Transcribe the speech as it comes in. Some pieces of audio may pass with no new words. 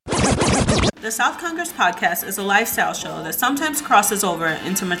The South Congress podcast is a lifestyle show that sometimes crosses over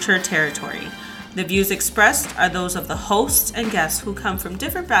into mature territory. The views expressed are those of the hosts and guests who come from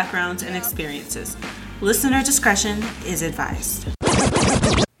different backgrounds and experiences. Listener discretion is advised.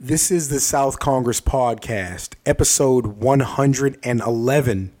 This is the South Congress podcast, episode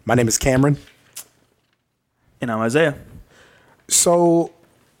 111. My name is Cameron. And I'm Isaiah. So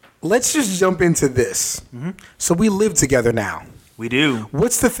let's just jump into this. So we live together now. We do.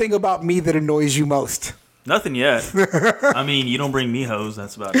 What's the thing about me that annoys you most? Nothing yet. I mean, you don't bring me hoes.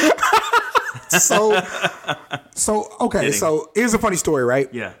 That's about it. Okay. Kidding. So here's a funny story,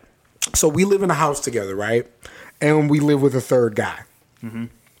 right? Yeah. So we live in a house together, right? And we live with a third guy.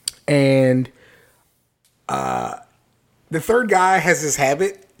 And the third guy has this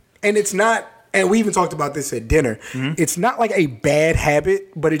habit, and it's not, and we even talked about this at dinner, it's not like a bad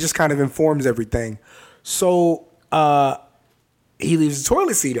habit, but it just kind of informs everything. So he leaves the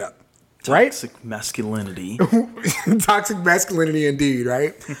toilet seat up, right? Toxic masculinity. Toxic masculinity indeed,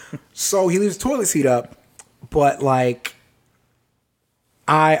 right? So he leaves the toilet seat up, but like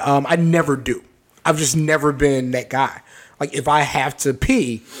I never do. I've just never been that guy. Like if I have to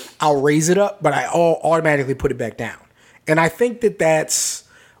pee, I'll raise it up, but I automatically put it back down. And I think that that's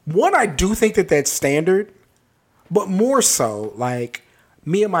one. I do think that that's standard, but more so, like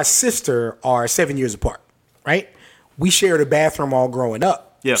me and my sister are 7 years apart, right? We shared a bathroom all growing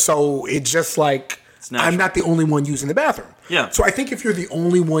up. Yeah. So it's just like I'm not the only one using the bathroom. Yeah. So I think if you're the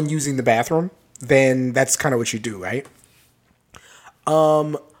only one using the bathroom, then that's kind of what you do, right?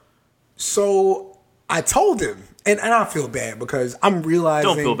 So I told him, and I feel bad because I'm realizing.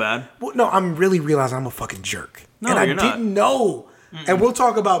 Don't feel bad. Well, no, I'm really realizing I'm a fucking jerk. No, and I you're not. didn't know. And we'll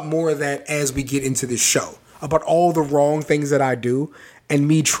talk about more of that as we get into this show, about all the wrong things that I do and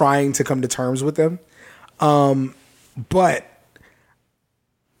me trying to come to terms with them. But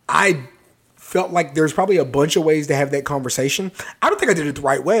I felt like there's probably a bunch of ways to have that conversation. I don't think I did it the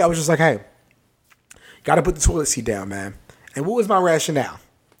right way. I was just like, hey, got to put the toilet seat down, man. And what was my rationale?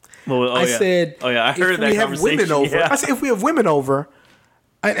 Well, I said, I heard that conversation. I said, if we have women over,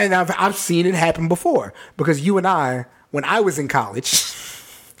 and I've seen it happen before, because you and I, when I was in college,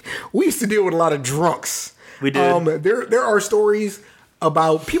 we used to deal with a lot of drunks. We did. There are stories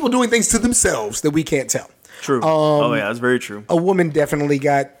about people doing things to themselves that we can't tell. True. That's very true. A woman definitely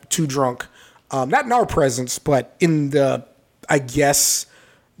got too drunk, not in our presence, but in the, I guess,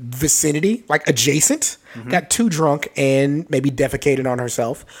 vicinity, like adjacent. Got too drunk and maybe defecated on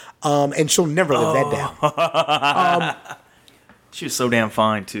herself, and she'll never live that down. She was so damn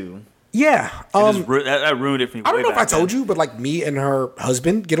fine too. Yeah, that ruined it for me. I don't know if I told you, but like me and her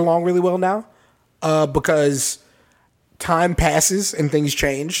husband get along really well now, because time passes and things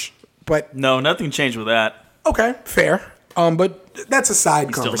change. But no, nothing changed with that. Okay, fair. But that's a side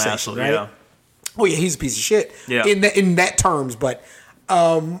He's conversation, still right? Yeah. Oh yeah, he's a piece of shit. Yeah. In that terms, but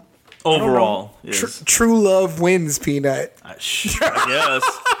Overall, yes. True love wins, Peanut. I guess.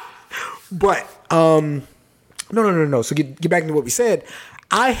 But no. So get back into what we said.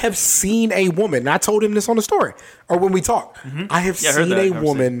 I have seen a woman, and I told him this on the story, or when we talked. I have seen a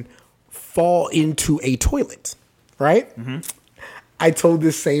woman fall into a toilet, right? I told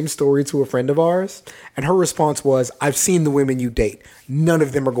this same story to a friend of ours, and her response was, I've seen the women you date. None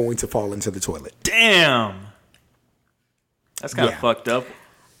of them are going to fall into the toilet. Damn. That's kind of fucked up.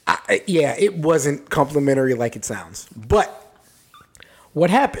 It wasn't complimentary like it sounds. But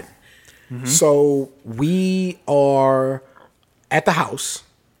what happened? So we are at the house.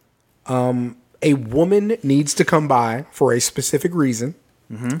 A woman needs to come by for a specific reason.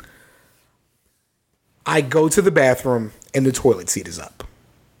 I go to the bathroom and the toilet seat is up.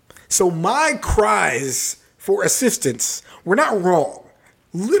 So my cries for assistance were not wrong.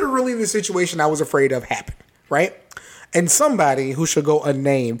 Literally the situation I was afraid of happened, right? And somebody who should go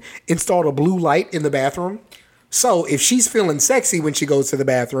unnamed installed a blue light in the bathroom. So if she's feeling sexy when she goes to the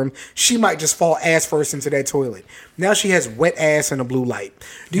bathroom, she might just fall ass first into that toilet. Now she has wet ass and a blue light.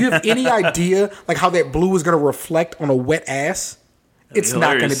 Do you have any idea like how that blue is going to reflect on a wet ass? It's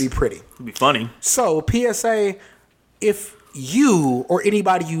not going to be pretty. It'd be funny. So PSA, if you or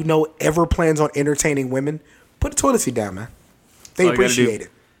anybody you know ever plans on entertaining women, put the toilet seat down, man. They appreciate it.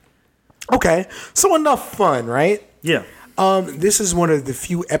 Okay, so enough fun, right? Yeah. This is one of the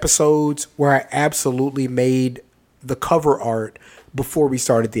few episodes where I absolutely made the cover art before we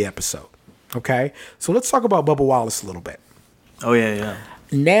started the episode. Okay? So let's talk about Bubba Wallace a little bit. Oh, yeah.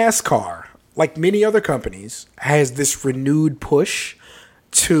 NASCAR, like many other companies, has this renewed push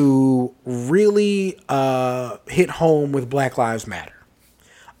to really hit home with Black Lives Matter.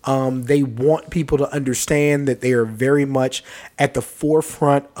 They want people to understand that they are very much at the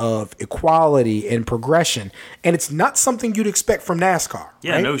forefront of equality and progression. And it's not something you'd expect from NASCAR.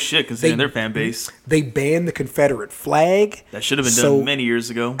 Yeah, right? no shit, considering their fan base. They banned the Confederate flag. That should have been done many years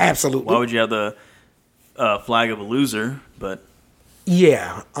ago. Absolutely. Why would you have the flag of a loser? But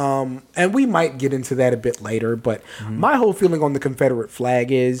yeah, and we might get into that a bit later. But my whole feeling on the Confederate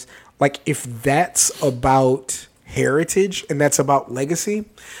flag is, like, if that's about heritage and that's about legacy,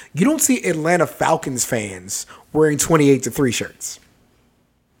 you don't see Atlanta Falcons fans wearing 28-3 shirts.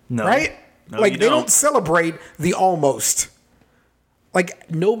 no. Right? No, like, you they don't celebrate the almost. Like,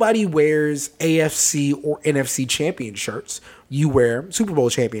 nobody wears AFC or NFC champion shirts. You wear Super Bowl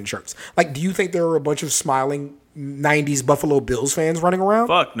champion shirts. Like, do you think there are a bunch of smiling 90s Buffalo Bills fans running around?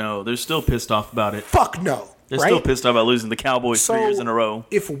 Fuck no. They're still pissed off about it. Fuck no. They're right? still pissed off about losing the Cowboys 3 years in a row.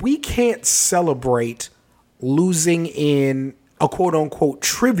 If we can't celebrate losing in a quote-unquote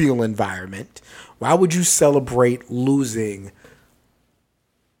trivial environment, why would you celebrate losing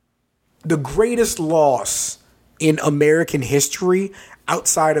the greatest loss in American history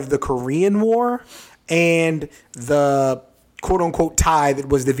outside of the Korean War and the quote-unquote tie that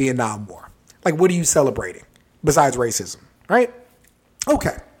was the Vietnam War? Like, what are you celebrating besides racism, right?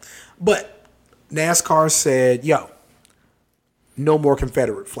 Okay. But NASCAR said, yo, no more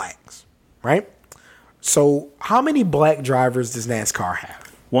Confederate flags, right? So how many black drivers does NASCAR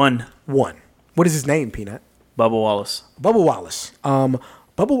have? One. What is his name, Peanut? Bubba Wallace. Bubba Wallace.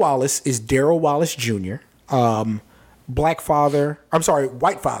 Bubba Wallace is Darrell Wallace Jr., white father,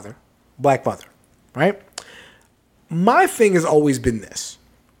 black mother, right? My thing has always been this.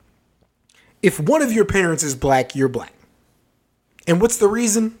 If one of your parents is black, you're black. And what's the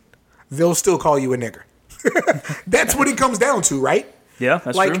reason? They'll still call you a nigger. That's what it comes down to, right? Yeah,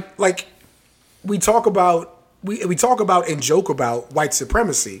 that's true. Like we talk about and joke about white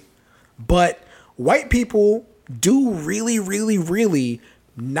supremacy, but white people do really, really, really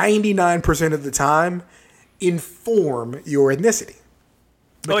 99% of the time inform your ethnicity.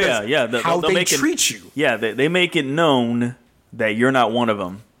 Oh, yeah. How they'll they treat you. Yeah, they make it known that you're not one of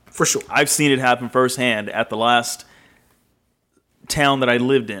them. For sure. I've seen it happen firsthand at the last town that I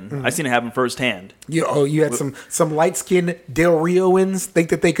lived in. Mm-hmm. I've seen it happen firsthand. You had some light-skinned Del Rioans think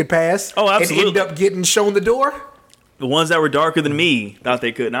that they could pass. Oh, absolutely. And end up getting shown the door. The ones that were darker than me thought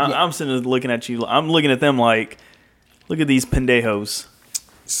they could. Now I'm sitting there looking at you. I'm looking at them like, look at these pendejos.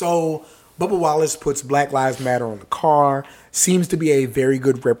 So Bubba Wallace puts Black Lives Matter on the car. Seems to be a very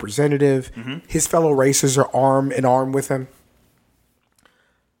good representative. Mm-hmm. His fellow racers are arm in arm with him.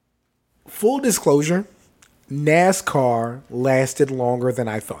 Full disclosure, NASCAR lasted longer than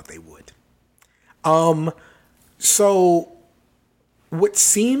I thought they would. So what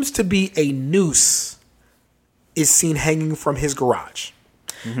seems to be a noose is seen hanging from his garage.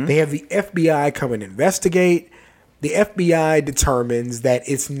 Mm-hmm. They have the FBI come and investigate. The FBI determines that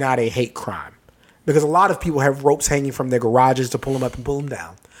it's not a hate crime because a lot of people have ropes hanging from their garages to pull them up and pull them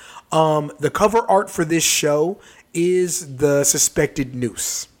down. The cover art for this show is the suspected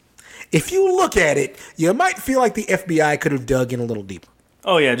noose. If you look at it, you might feel like the FBI could have dug in a little deeper.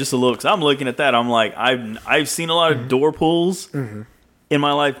 Oh yeah, just a little. Cause I'm looking at that. I'm like, I've seen a lot of door pulls in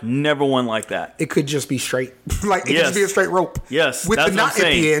my life. Never one like that. It could just be straight, like it could just be a straight rope. Yes, with the knot at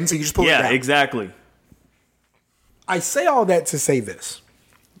the end, so you just pull it down. Yeah, exactly. I say all that to say this: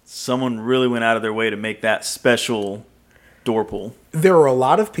 someone really went out of their way to make that special door pull. There are a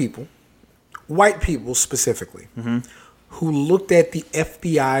lot of people, white people specifically, who looked at the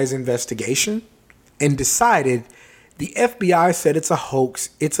FBI's investigation and decided the FBI said it's a hoax.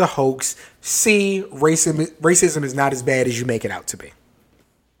 It's a hoax. See, racism is not as bad as you make it out to be.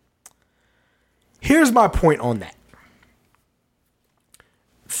 Here's my point on that.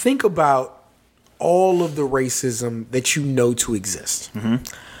 Think about all of the racism that you know to exist.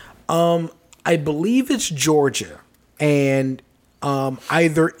 I believe it's Georgia, and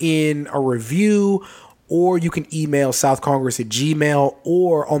either in a review or you can email southcongress@gmail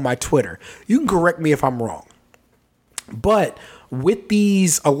or on my Twitter. You can correct me if I'm wrong. But with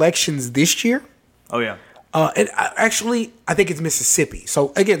these elections this year, oh yeah, and actually I think it's Mississippi.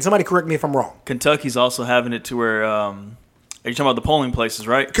 So again, somebody correct me if I'm wrong. Kentucky's also having it to where are you talking about the polling places,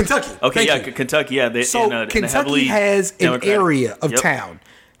 right? Kentucky. Okay, yeah, Kentucky. Yeah, Kentucky has an area of town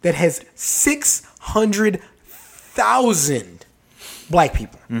that has 600,000 black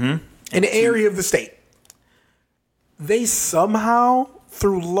people in an area of the state. They somehow,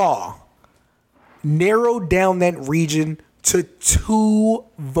 through law, narrowed down that region to 2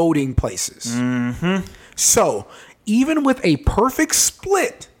 voting places. So, even with a perfect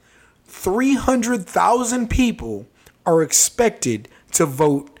split, 300,000 people are expected to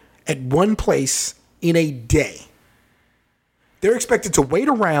vote at one place in a day. They're expected to wait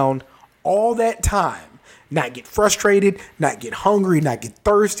around all that time, not get frustrated, not get hungry, not get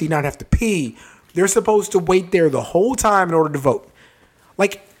thirsty, not have to pee. They're supposed to wait there the whole time in order to vote.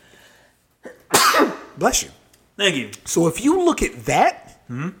 Like, bless you. Thank you. So if you look at that,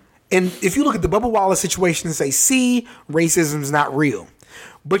 and if you look at the Bubba Wallace situation and say, see, racism's not real.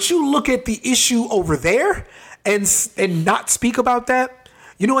 But you look at the issue over there and not speak about that,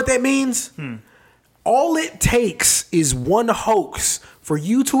 you know what that means? All it takes is one hoax for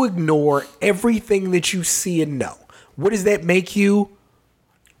you to ignore everything that you see and know. What does that make you?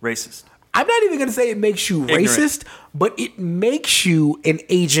 Racist. I'm not even going to say it makes you Ignorant. racist, but it makes you an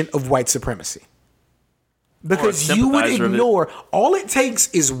agent of white supremacy. Because you would sympathizer of it. ignore, all it takes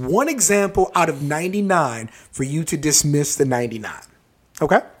is one example out of 99 for you to dismiss the 99.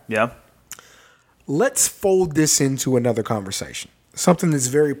 Okay? Yeah. Let's fold this into another conversation. Something that's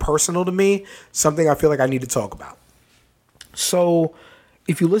very personal to me, something I feel like I need to talk about. So,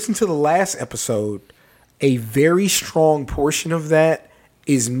 if you listen to the last episode, a very strong portion of that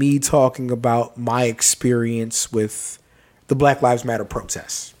is me talking about my experience with the Black Lives Matter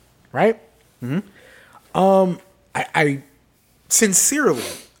protests, right? I sincerely,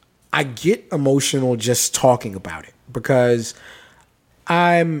 I get emotional just talking about it because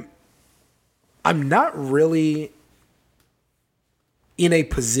I'm not really in a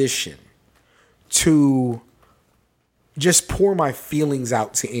position to just pour my feelings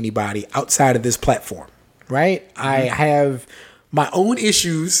out to anybody outside of this platform, right? I have my own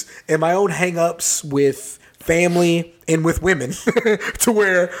issues and my own hangups with family and with women to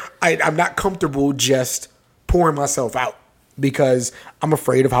where I'm not comfortable just pouring myself out because I'm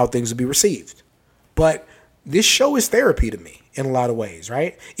afraid of how things will be received. But this show is therapy to me in a lot of ways,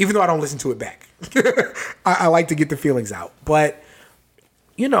 right? Even though I don't listen to it back. I like to get the feelings out. But,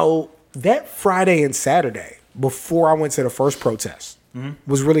 you know, that Friday and Saturday before I went to the first protest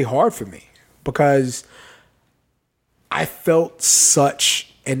was really hard for me because I felt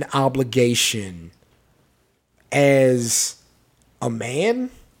such an obligation as a man,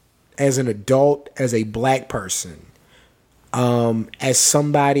 as an adult, as a black person, as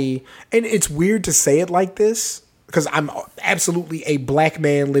somebody, and it's weird to say it like this because I'm absolutely a black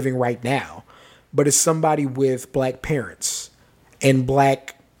man living right now, but as somebody with black parents and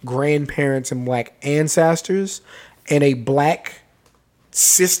black grandparents and black ancestors and a black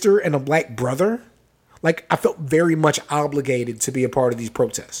sister and a black brother, like I felt very much obligated to be a part of these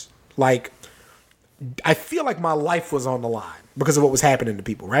protests. Like, I feel like my life was on the line because of what was happening to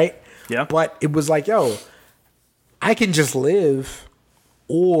people, right? Yeah. But it was like, yo, I can just live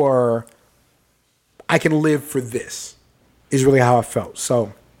or I can live for this is really how I felt.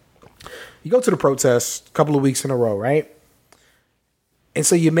 So you go to the protest a couple of weeks in a row, right? And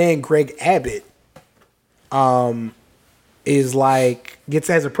so your man Greg Abbott is like,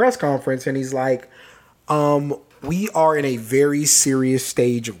 has a press conference and he's like, we are in a very serious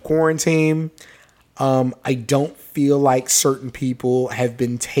stage of quarantine. I don't feel like certain people have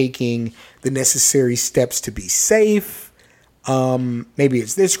been taking the necessary steps to be safe. Maybe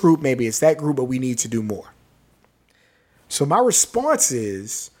it's this group, maybe it's that group, but we need to do more. So my response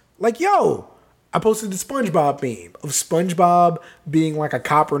is like, yo, I posted the SpongeBob meme of SpongeBob being like a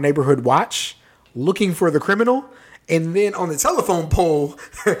cop or neighborhood watch looking for the criminal. And then on the telephone pole,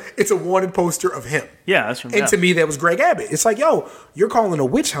 it's a wanted poster of him. Yeah, that's from And to me, that was Greg Abbott. It's like, yo, you're calling a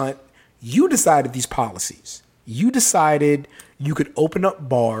witch hunt. You decided these policies. You decided you could open up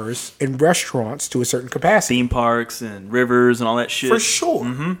bars and restaurants to a certain capacity. theme parks and rivers and all that shit. For sure,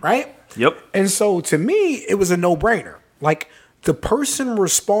 right? Yep. And so to me, it was a no-brainer. Like, the person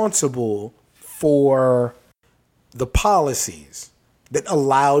responsible for the policies that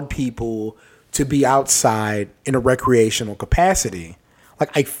allowed people to be outside in a recreational capacity,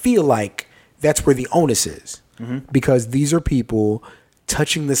 like, I feel like that's where the onus is. Because these are people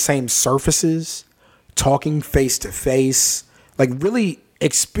touching the same surfaces, talking face to face, like really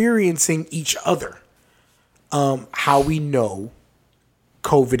experiencing each other. How we know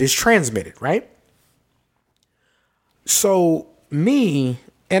COVID is transmitted, right? So me,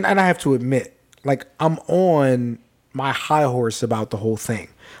 and I have to admit, like, I'm on my high horse about the whole thing.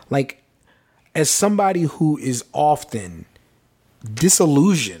 Like, as somebody who is often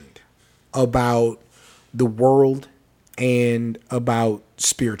disillusioned about the world and about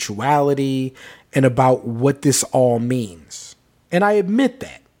spirituality and about what this all means. And I admit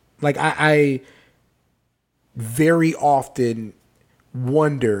that. Like, I very often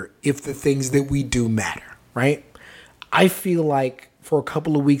wonder if the things that we do matter, right? I feel like for a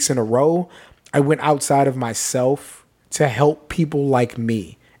couple of weeks in a row, I went outside of myself to help people like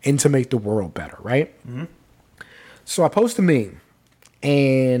me and to make the world better, right? Mm-hmm. So I post a meme,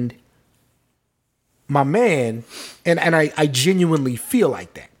 and my man, and I genuinely feel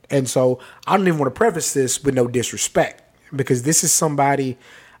like that. And so I don't even want to preface this with no disrespect, because this is somebody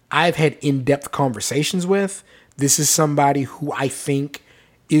I've had in-depth conversations with. This is somebody who I think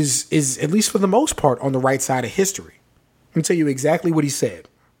is at least for the most part, on the right side of history. Let me tell you exactly what he said.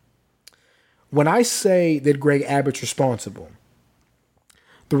 When I say that Greg Abbott's responsible,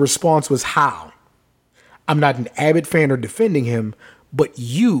 the response was how? I'm not an Abbott fan or defending him, but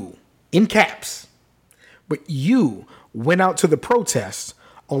you, in caps, but you went out to the protest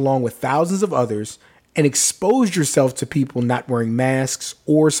along with thousands of others and exposed yourself to people not wearing masks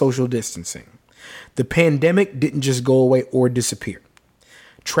or social distancing. The pandemic didn't just go away or disappear.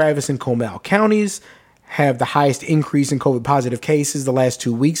 Travis and Comal counties have the highest increase in COVID positive cases the last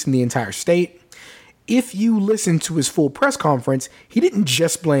 2 weeks in the entire state. If you listen to his full press conference, he didn't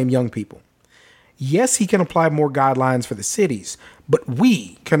just blame young people. Yes, he can apply more guidelines for the cities, but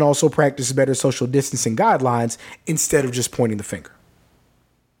we can also practice better social distancing guidelines instead of just pointing the finger.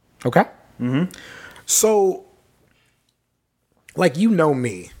 Okay? Mm-hmm. So, like, you know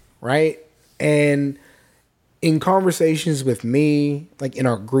me, right? And in conversations with me, like in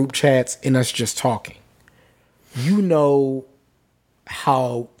our group chats and us just talking, you know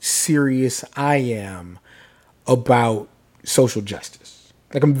how serious I am about social justice.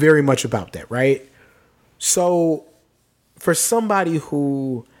 Like, I'm very much about that, right? So for somebody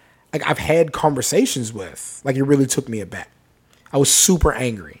who, like, I've had conversations with, like, it really took me aback. I was super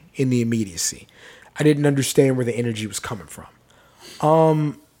angry in the immediacy. I didn't understand where the energy was coming from.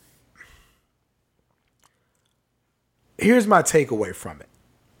 Here's my takeaway from it,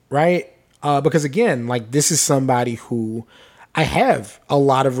 right? Because again, like, this is somebody who I have a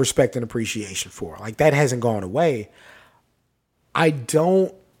lot of respect and appreciation for. Like, that hasn't gone away. As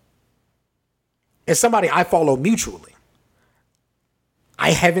somebody I follow mutually,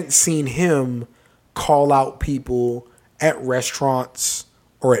 I haven't seen him call out people at restaurants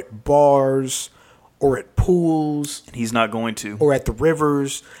or at bars or at pools. And he's not going to. Or at the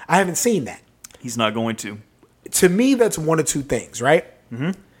rivers. I haven't seen that. He's not going to. To me, that's one of two things, right?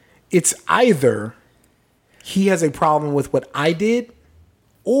 Mm-hmm. It's either he has a problem with what I did,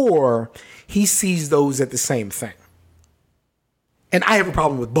 or he sees those at the same thing. And I have a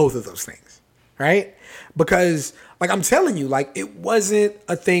problem with both of those things, right? Because, like, I'm telling you, like, it wasn't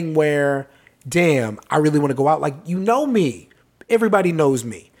a thing where, damn, I really want to go out. Like, you know me. Everybody knows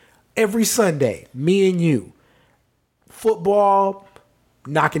me. Every Sunday, me and you, football,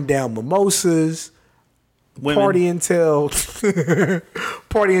 knocking down mimosas, women. party until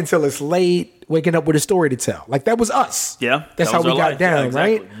it's late, waking up with a story to tell. Like, that was us. Yeah. That's how we got life. down, yeah,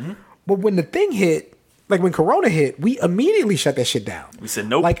 exactly. right? Mm-hmm. But when the thing hit, like when Corona hit, we immediately shut that shit down. We said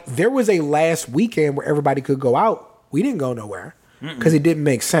nope. Like, there was a last weekend where everybody could go out. We didn't go nowhere because it didn't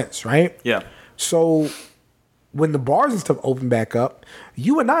make sense, right? Yeah. So when the bars and stuff opened back up,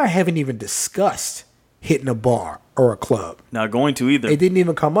 you and I haven't even discussed hitting a bar or a club. Not going to either. It didn't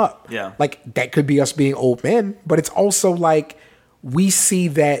even come up. Yeah. Like, that could be us being old men, but it's also like we see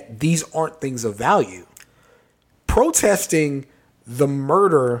that these aren't things of value. Protesting the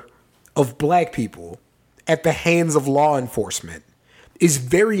murder of black people at the hands of law enforcement is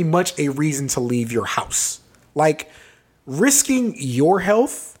very much a reason to leave your house. Like, risking your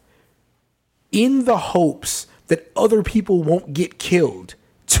health in the hopes that other people won't get killed,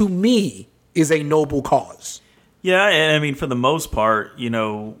 to me, is a noble cause. Yeah, and I mean, for the most part, you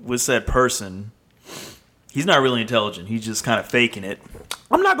know, with said person, he's not really intelligent. He's just kind of faking it.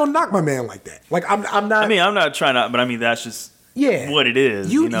 I'm not gonna knock my man like that. Like, I'm not. I mean, I'm not trying to, but I mean, that's just what it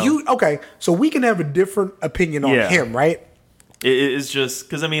is. You know? Okay, so we can have a different opinion on him, right? It's just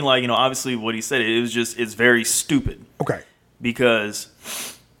because, I mean, like, you know, obviously what he said, it's very stupid. Okay. Because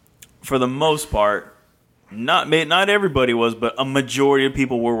for the most part, not everybody was, but a majority of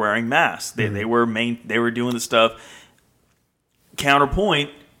people were wearing masks. They were doing the stuff.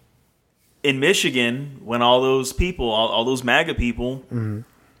 Counterpoint, in Michigan, when all those people, all those MAGA people,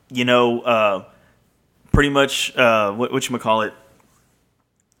 you know, pretty much whatchamacallit,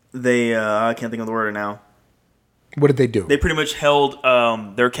 they I can't think of the word now. What did they do? They pretty much held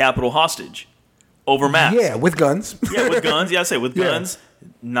their capital hostage over masks. Yeah, with guns. Yeah, with guns. Yeah, I say with guns.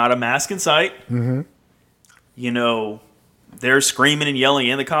 Not a mask in sight. Mm-hmm. You know, they're screaming and yelling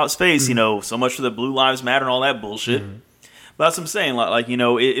in the cop's face, you know, so much for the Blue Lives Matter and all that bullshit. But that's what I'm saying. Like, you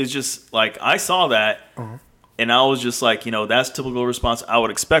know, it's just like, I saw that and I was just like, you know, that's typical response I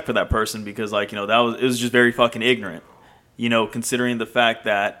would expect for that person, because, like, you know, it was just very fucking ignorant, you know, considering the fact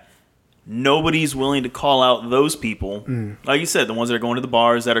that, nobody's willing to call out those people. Like you said, the ones that are going to the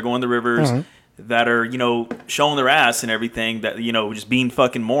bars, that are going to the rivers, that are, showing their ass and everything, that, just being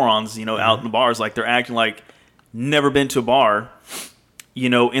fucking morons, out in the bars, like they're acting like never been to a bar,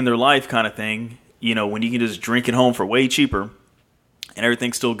 in their life kind of thing, when you can just drink at home for way cheaper and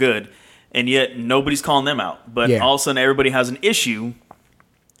everything's still good. And yet nobody's calling them out. But all of a sudden everybody has an issue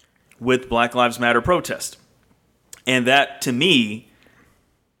with Black Lives Matter protest. And that, to me,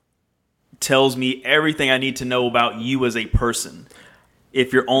 tells me everything I need to know about you as a person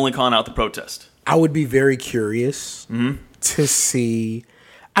if you're only calling out the protest. I would be very curious to see.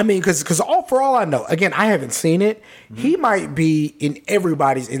 I mean, because for all I know, again, I haven't seen it. He might be in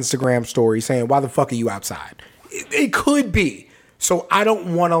everybody's Instagram story saying, "Why the fuck are you outside?" It could be. So I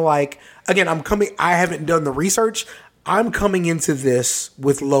don't want to again, I haven't done the research. I'm coming into this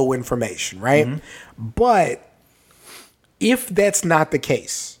with low information, right? But if that's not the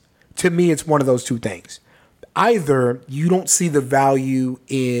case, to me, it's one of those two things. Either you don't see the value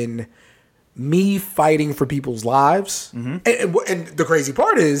in me fighting for people's lives. And the crazy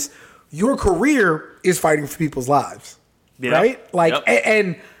part is your career is fighting for people's lives, right?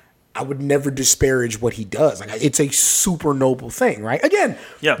 And I would never disparage what he does. It's a super noble thing, right? Again,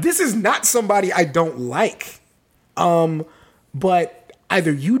 this is not somebody I don't like. But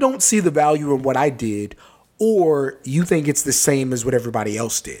either you don't see the value in what I did, or you think it's the same as what everybody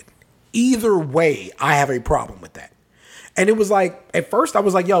else did. Either way, I have a problem with that. And it was at first I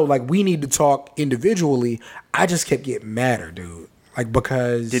was yo, we need to talk individually. I just kept getting madder, dude.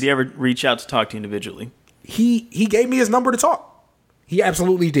 Because... Did he ever reach out to talk to you individually? He gave me his number to talk. He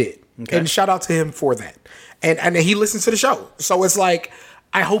absolutely did. Okay. And shout out to him for that. And he listens to the show. So it's I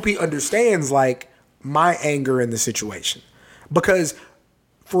hope he understands my anger in the situation. Because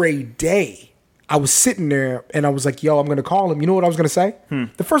for a day, I was sitting there and I was yo, I'm going to call him. You know what I was going to say?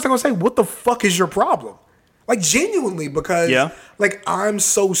 The first thing I was going to say, what the fuck is your problem? Genuinely, because I'm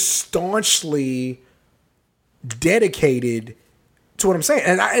so staunchly dedicated to what I'm saying.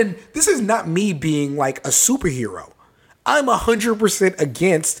 And this is not me being a superhero. I'm 100%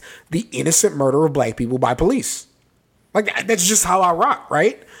 against the innocent murder of black people by police. That's just how I rock,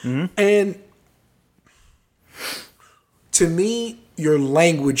 right? And to me, your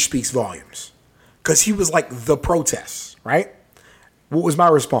language speaks volumes. Because he was the protests, right? What was my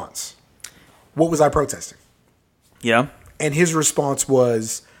response? What was I protesting? Yeah. And his response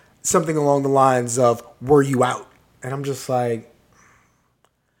was something along the lines of, "Were you out?" And I'm just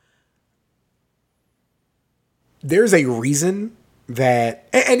there's a reason that,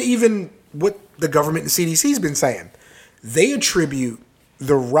 and even what the government and CDC's been saying, they attribute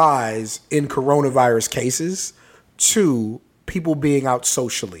the rise in coronavirus cases to people being out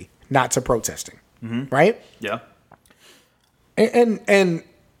socially, not to protesting. Right? Yeah. And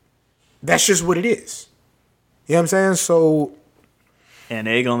that's just what it is. You know what I'm saying? So... And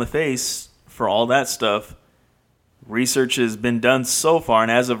egg on the face for all that stuff. Research has been done so far,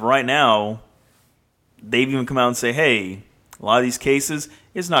 and as of right now, they've even come out and say, hey, a lot of these cases,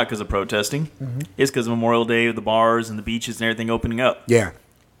 it's not because of protesting. It's because of Memorial Day, the bars and the beaches and everything opening up. Yeah.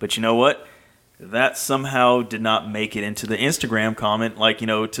 But you know what? That somehow did not make it into the Instagram comment,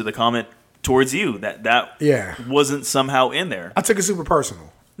 to the comment towards you. That wasn't somehow in there. I took it super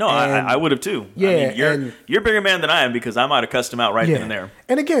personal. No, I would have too. Yeah. You're a bigger man than I am because I might have cussed him out right then and there.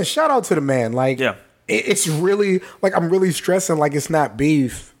 And again, shout out to the man. It's really, I'm really stressing it's not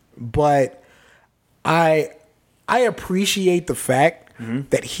beef, but I appreciate the fact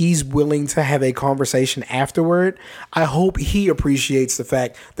that he's willing to have a conversation afterward. I hope he appreciates the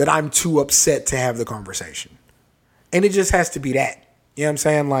fact that I'm too upset to have the conversation. And it just has to be that. You know what I'm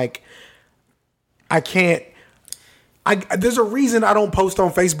saying? I can't... there's a reason I don't post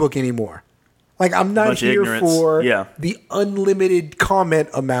on Facebook anymore. I'm not here for the unlimited comment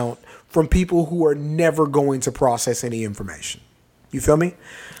amount from people who are never going to process any information. You feel me?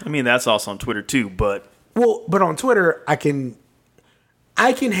 I mean, that's also on Twitter too, but... Well, but on Twitter, I can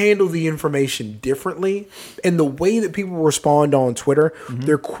handle the information differently. And the way that people respond on Twitter,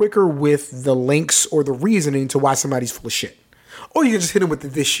 they're quicker with the links or the reasoning to why somebody's full of shit. Or you can just hit them with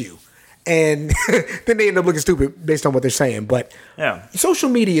this you. And then they end up looking stupid based on what they're saying. But social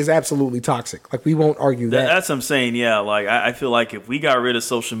media is absolutely toxic. We won't argue that. That's what I'm saying. Yeah, I feel like if we got rid of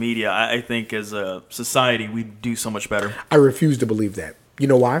social media, I think as a society, we'd do so much better. I refuse to believe that. You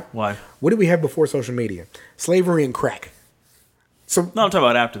know why? Why? What did we have before social media? Slavery and crack. So no, I'm talking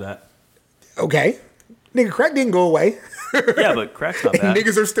about after that. Okay. Nigga, crack didn't go away. Yeah, but crack's not And bad.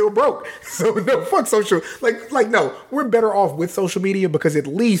 niggas are still broke. So no, fuck social. Like no, we're better off with social media because at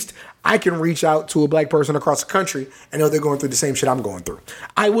least I can reach out to a black person across the country and know they're going through the same shit I'm going through.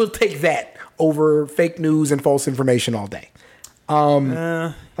 I will take that over fake news and false information all day.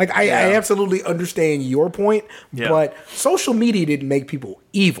 I absolutely understand your point, but social media didn't make people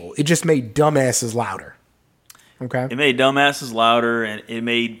evil. It just made dumbasses louder. Okay? It made dumbasses louder, and it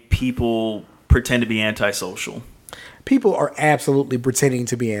made people pretend to be antisocial. People are absolutely pretending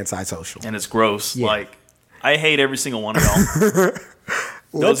to be antisocial. And it's gross. Yeah. Like, I hate every single one of y'all.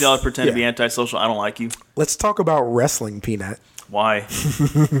 Those of y'all that pretend to be antisocial, I don't like you. Let's talk about wrestling, Peanut. Why?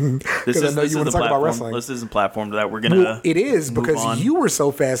 This I know you want to talk about wrestling. This isn't a platform that we're going to It is because on. you were so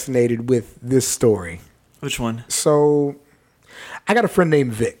fascinated with this story. Which one? So, I got a friend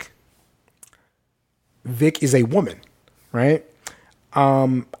named Vic. Vic is a woman, right?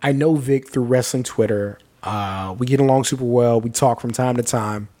 I know Vic through wrestling Twitter. We get along super well. We talk from time to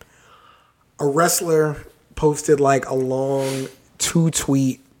time. A wrestler posted like a long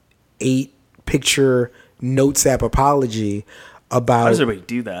 2-tweet, 8-picture notes app apology about. How does everybody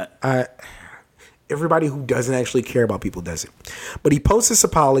do that? Everybody who doesn't actually care about people does it. But he posts this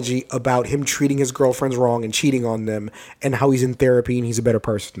apology about him treating his girlfriends wrong and cheating on them and how he's in therapy and he's a better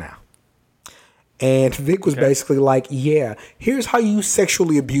person now. And Vic was basically like, yeah, here's how you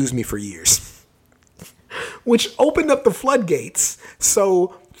sexually abused me for years. Which opened up the floodgates.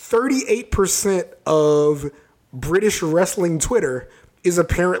 So 38% of British wrestling Twitter is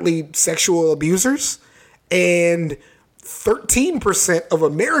apparently sexual abusers. And 13% of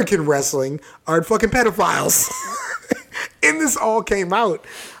American wrestling are fucking pedophiles. And this all came out.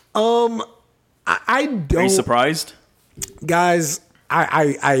 I don't. Are you surprised? Guys,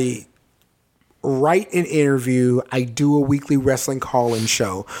 I write an interview. I do a weekly wrestling call-in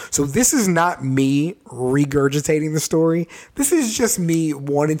show. So this is not me regurgitating the story. This is just me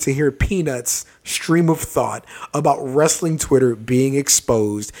wanting to hear Peanut's stream of thought about wrestling Twitter being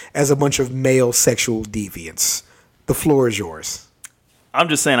exposed as a bunch of male sexual deviants. The floor is yours. I'm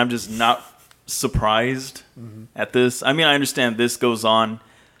just saying, I'm just not surprised at this. I mean, I understand this goes on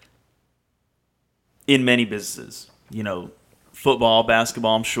in many businesses. You know, football,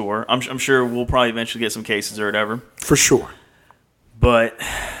 basketball, I'm sure. I'm sure we'll probably eventually get some cases or whatever. For sure. But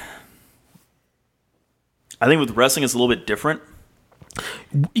I think with wrestling, it's a little bit different.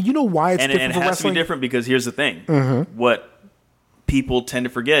 You know why it's And different it for has wrestling? to be different because here's the thing. What people tend to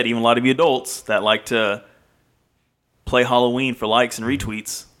forget, even a lot of you adults that like to play Halloween for likes and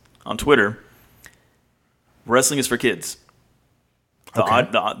retweets on Twitter, wrestling is for kids.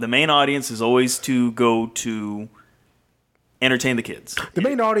 The main audience is always to go to entertain the kids. The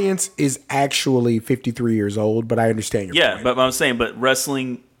main audience is actually 53 years old, but I understand your point. Yeah, but I'm saying, but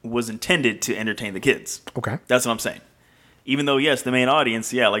wrestling was intended to entertain the kids. Okay. That's what I'm saying. Even though, yes, the main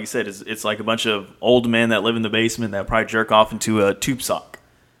audience, yeah, like you said, it's like a bunch of old men that live in the basement that probably jerk off into a tube sock.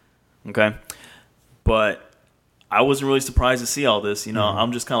 Okay? But I wasn't really surprised to see all this. You know,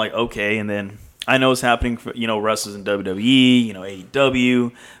 I'm just kind of like, okay. And then I know it's happening for, you know, wrestlers in WWE, you know,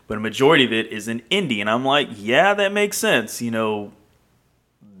 AEW, but a majority of it is in indie. And I'm like, yeah, that makes sense. You know,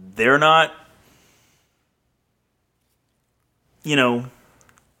 they're not, you know,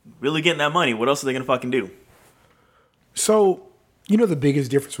 really getting that money. What else are they going to fucking do? So, you know the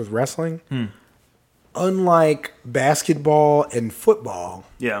biggest difference with wrestling? Unlike basketball and football,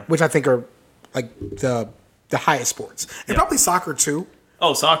 Yeah. which I think are like the highest sports, and probably soccer too,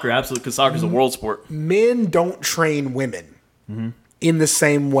 Oh, soccer, absolutely, because soccer's a world sport. men don't train women in the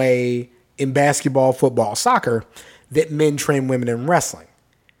same way in basketball, football, soccer that men train women in wrestling.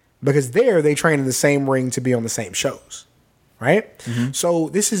 Because there, they train in the same ring to be on the same shows. Right? So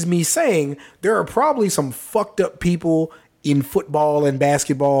this is me saying there are probably some fucked up people in football and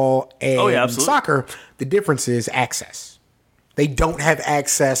basketball and absolutely. soccer. The difference is access. They don't have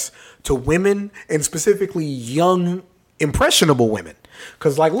access to women, and specifically young, impressionable women.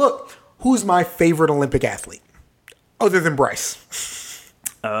 Because, like, look, who's my favorite Olympic athlete? Other than Bryce.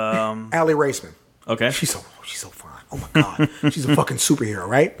 Allie Raceman. Okay. She's so fine. Oh my God. She's a fucking superhero,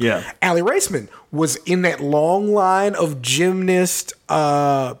 right? Yeah. Allie Raceman was in that long line of gymnast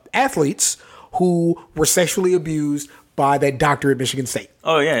athletes who were sexually abused by that doctor at Michigan State.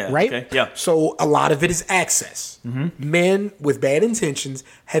 Oh, yeah. Right? Okay. Yeah. So a lot of it is access. Men with bad intentions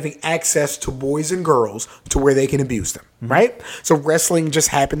having access to boys and girls to where they can abuse them. Right? So wrestling just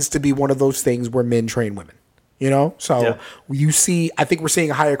happens to be one of those things where men train women. You know? So you see, I think we're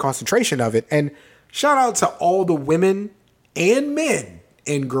seeing a higher concentration of it. And shout out to all the women and men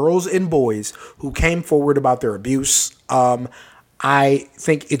and girls and boys who came forward about their abuse. I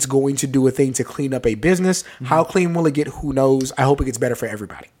think it's going to do a thing to clean up a business. How clean will it get? Who knows? I hope it gets better for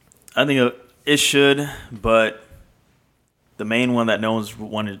everybody. I think it should, but the main one that no one's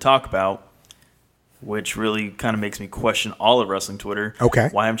wanted to talk about, which really kind of makes me question all of wrestling Twitter. Okay.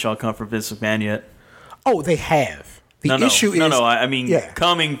 Why haven't y'all come for Vince McMahon yet? Oh, they have. The issue is... I mean,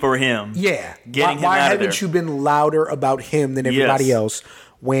 coming for him. Yeah. Getting him why out of there. haven't you been louder about him than everybody else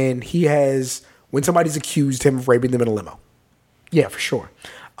when somebody's accused him of raping them in a limo? Yeah, for sure.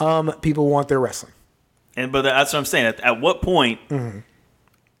 People want their wrestling. But that's what I'm saying. At what point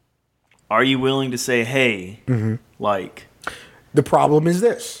are you willing to say, hey, like... The problem is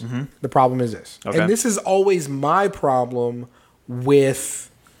this. The problem is this. Okay. And this is always my problem with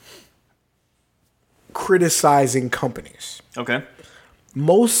criticizing companies. Okay.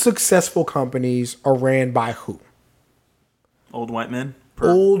 Most successful companies are ran by who? Old white men?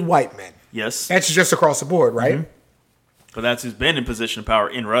 Old white men. Yes. That's just across the board, right? But that's who's been in position of power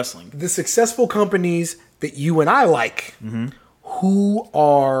in wrestling. The successful companies that you and I like, who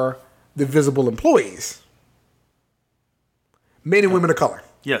are the visible employees? Men and women of color.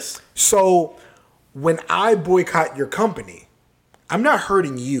 Yes. So when I boycott your company, I'm not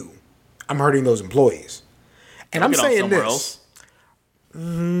hurting you. I'm hurting those employees. And I'm saying this.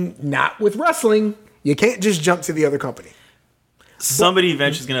 Not with wrestling. You can't just jump to the other company. Somebody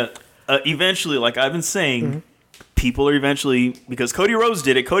eventually is going to... eventually, like I've been saying, people are eventually... Because Cody Rhodes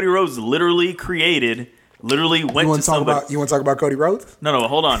did it. Cody Rhodes literally went to somebody... You want to talk about Cody Rhodes? No,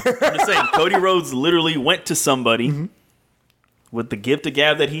 hold on. I'm just saying, Cody Rhodes literally went to somebody with the gift of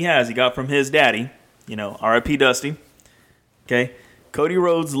gab that he has. He got from his daddy. R.I.P. Dusty. Okay? Cody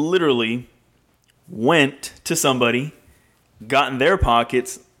Rhodes literally went to somebody, got in their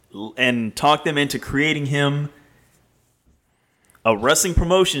pockets, and talked them into creating him a wrestling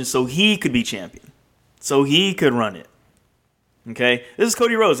promotion so he could be champion. So he could run it. Okay? This is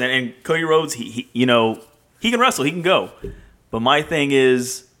Cody Rhodes. And Cody Rhodes, he can wrestle. He can go. But my thing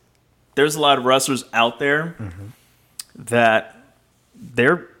is, there's a lot of wrestlers out there that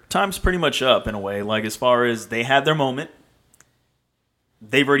their time's pretty much up in a way. Like, as far as they had their moment,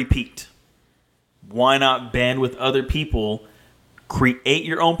 they've already peaked. Why not band with other people, create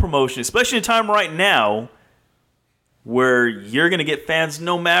your own promotion, especially in a time right now where you're going to get fans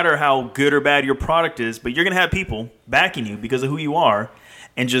no matter how good or bad your product is, but you're going to have people backing you because of who you are,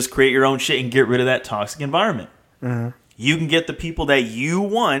 and just create your own shit and get rid of that toxic environment. You can get the people that you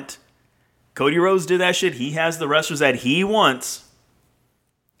want. Cody Rhodes did that shit. He has the wrestlers that he wants.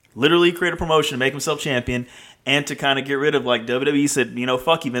 Literally create a promotion to make himself champion, and to kind of get rid of, like WWE said,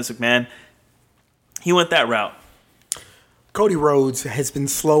 fuck you, Vince McMahon. He went that route. Cody Rhodes has been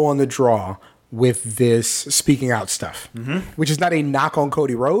slow on the draw with this speaking out stuff, which is not a knock on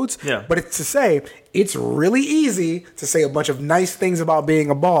Cody Rhodes, but it's to say it's really easy to say a bunch of nice things about being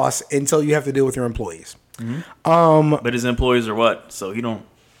a boss until you have to deal with your employees. But his employees are what? So he don't...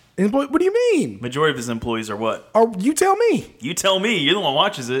 What do you mean? Majority of his employees are what? Oh, you tell me. You tell me. You're the one who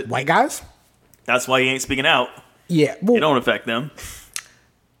watches it. White guys? That's why he ain't speaking out. Yeah. Well, it don't affect them.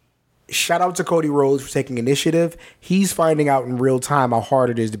 Shout out to Cody Rhodes for taking initiative. He's finding out in real time how hard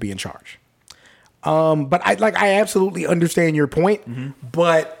it is to be in charge. But I absolutely understand your point,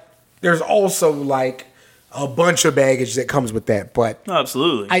 but there's also like a bunch of baggage that comes with that. But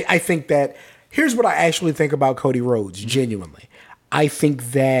absolutely. I think that here's what I actually think about Cody Rhodes, genuinely. I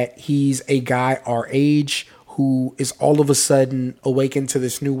think that he's a guy our age who is all of a sudden awakened to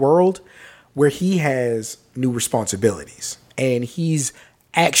this new world where he has new responsibilities, and he's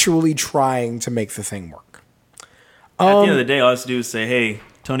actually trying to make the thing work. At the end of the day, all I have to do is say, hey,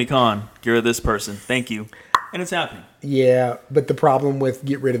 Tony Khan, get rid of this person. Thank you. And it's happening. Yeah, but the problem with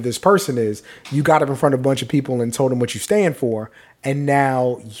get rid of this person is you got up in front of a bunch of people and told them what you stand for, and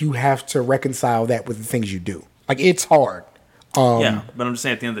now you have to reconcile that with the things you do. Like, it's hard. Yeah, but I'm just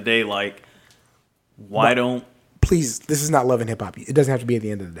saying at the end of the day, like, why don't... Please, this is not Love and Hip Hop. It doesn't have to be at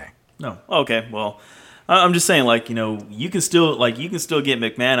the end of the day. No. Okay, well, I'm just saying, like, you can still get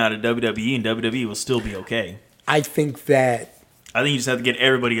McMahon out of WWE, and WWE will still be okay. I think you just have to get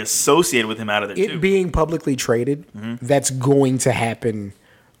everybody associated with him out of there, too. It being publicly traded, that's going to happen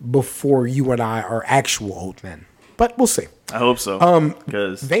before you and I are actual old men. But we'll see. I hope so.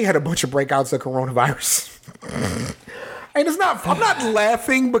 Because they had a bunch of breakouts of coronavirus. And I'm not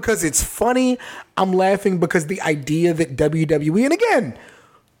laughing because it's funny. I'm laughing because the idea that WWE, and again,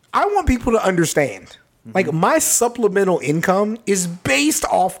 I want people to understand, like, my supplemental income is based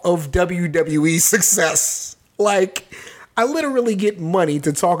off of WWE's success. Like, I literally get money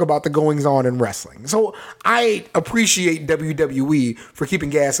to talk about the goings on in wrestling. So I appreciate WWE for keeping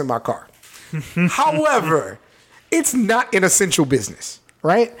gas in my car. However, it's not an essential business,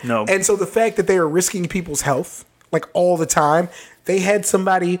 right? No. And so the fact that they are risking people's health like all the time, they had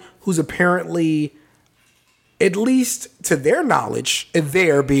somebody who's apparently, at least to their knowledge,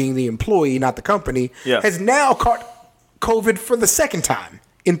 there being the employee, not the company, has now caught COVID for the second time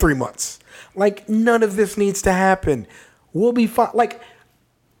in 3 months. Like, none of this needs to happen. We'll be fine. Like,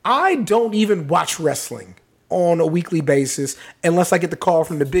 I don't even watch wrestling on a weekly basis unless I get the call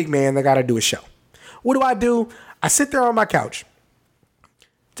from the big man that got to do a show. What do? I sit there on my couch,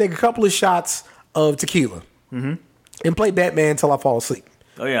 take a couple of shots of tequila, and play Batman until I fall asleep.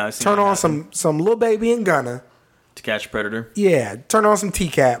 Oh, yeah. Turn on some Lil Baby and Gunna. To Catch a Predator. Yeah. Turn on some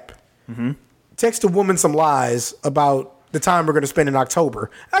TCAP. Text a woman some lies about the time we're going to spend in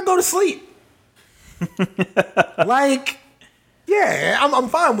October. I go to sleep. Like, yeah, I'm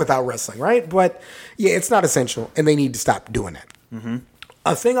fine without wrestling, right? But yeah, it's not essential, and they need to stop doing that.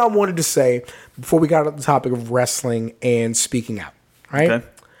 A thing I wanted to say before we got on the topic of wrestling and speaking out, right? Okay.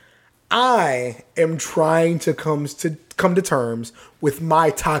 I am trying to come to terms with my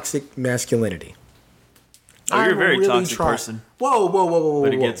toxic masculinity. Oh, you're a very really toxic person. Whoa.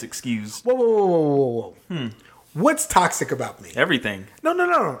 But it gets excused. Whoa. What's toxic about me? Everything.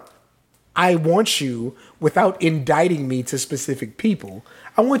 No. I want you, without indicting me to specific people,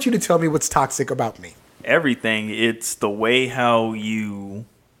 I want you to tell me what's toxic about me. Everything. It's the way how you,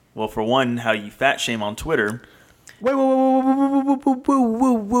 well, for one, how you fat shame on Twitter. Wait.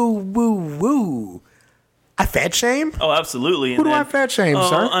 I fat shame? Oh, absolutely. Who do I fat shame,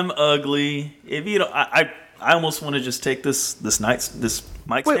 sir? I'm ugly. If you don't, I almost want to just take this mic stand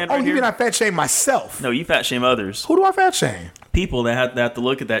right you here. mean I fat shame myself? No, you fat shame others. Who do I fat shame? People that have to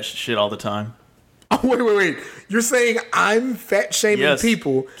look at that shit all the time. Oh, wait. You're saying I'm fat shaming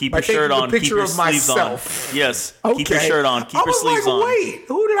people Keep by your shirt taking on. a picture Keep your of sleeves myself. on. Yes. Okay. Keep your shirt on. Keep your sleeves on. Wait,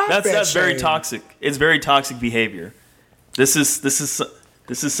 who did I fat shame? That's very toxic. It's very toxic behavior. This is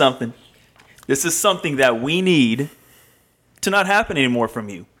something. This is something that we need to not happen anymore from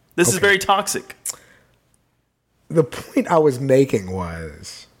you. This is very toxic. The point I was making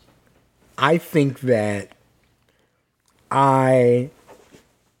was, I think that I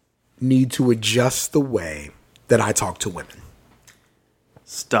need to adjust the way that I talk to women.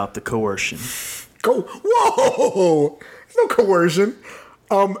 Stop the coercion. Go! Whoa! There's no coercion.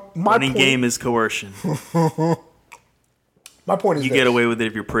 Running game is coercion. My point is you get away with it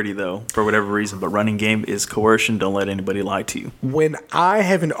if you're pretty, though, for whatever reason. But running game is coercion. Don't let anybody lie to you. When I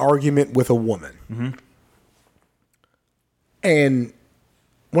have an argument with a woman, and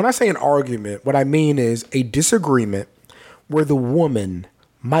when I say an argument, what I mean is a disagreement where the woman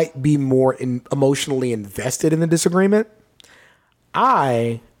might be more emotionally invested in the disagreement,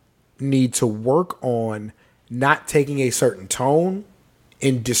 I need to work on not taking a certain tone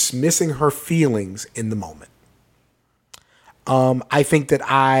and dismissing her feelings in the moment. I think that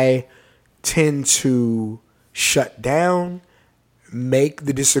I tend to shut down, make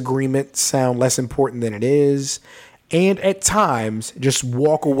the disagreement sound less important than it is, and at times just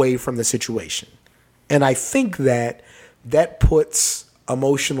walk away from the situation. And I think that puts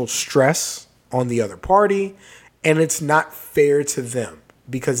emotional stress on the other party, and it's not fair to them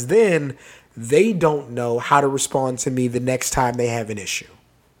because then they don't know how to respond to me the next time they have an issue.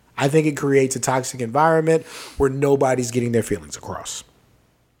 I think it creates a toxic environment where nobody's getting their feelings across.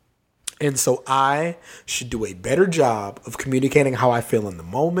 And so I should do a better job of communicating how I feel in the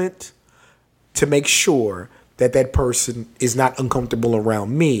moment to make sure that person is not uncomfortable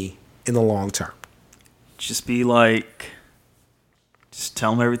around me in the long term. Just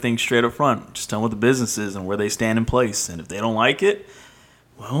tell them everything straight up front. Just tell them what the business is and where they stand in place. And if they don't like it,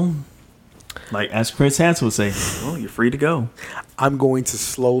 well, like as Chris Hansen would say, well, you're free to go. I'm going to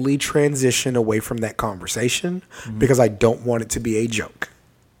slowly transition away from that conversation because I don't want it to be a joke.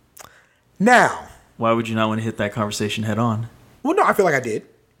 Now, why would you not want to hit that conversation head on? Well, no, I feel like I did.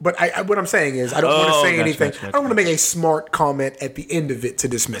 But what I'm saying is I don't want to say anything. I don't want to make a smart comment at the end of it to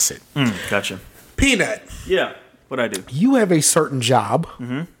dismiss it. Gotcha. Peanut. Yeah, what'd I do? You have a certain job.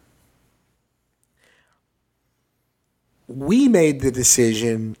 We made the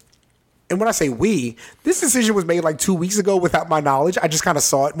decision, and when I say we, this decision was made like 2 weeks ago without my knowledge. I just kind of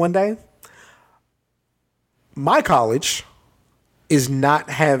saw it one day. My college is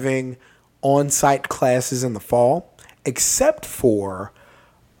not having on-site classes in the fall, except for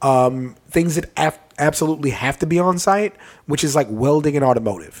things that absolutely have to be on-site, which is like welding and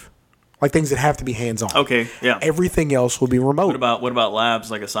automotive. Like things that have to be hands-on. Okay, yeah. Everything else will be remote. What about labs,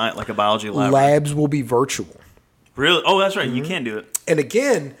 like a biology lab? Labs will be virtual. Really? Oh, that's right. You can't do it. And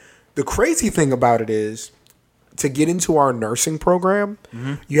again, the crazy thing about it is, to get into our nursing program,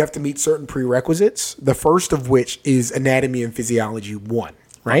 you have to meet certain prerequisites. The first of which is Anatomy and Physiology 1,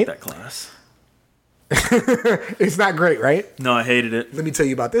 right? That class. It's not great, right? No, I hated it. Let me tell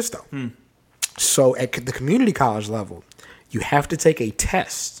you about this, though. So at the community college level, you have to take a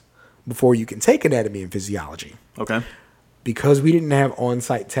test before you can take Anatomy and Physiology. Okay. Because we didn't have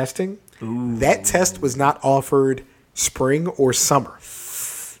on-site testing, that test was not offered spring or summer.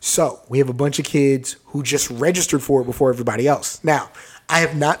 So we have a bunch of kids who just registered for it before everybody else. Now, I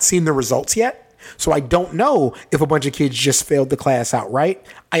have not seen the results yet, so I don't know if a bunch of kids just failed the class outright.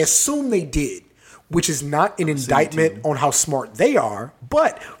 I assume they did, which is not an indictment on how smart they are,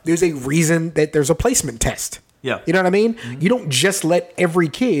 but there's a reason that there's a placement test. Yeah. You know what I mean? You don't just let every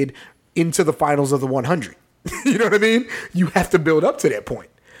kid into the finals of the 100. You know what I mean? You have to build up to that point.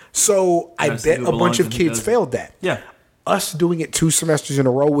 So I bet a bunch of kids failed that. Yeah. Us doing it 2 semesters in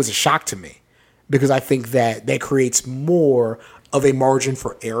a row was a shock to me because I think that creates more of a margin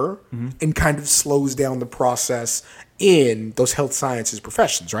for error and kind of slows down the process in those health sciences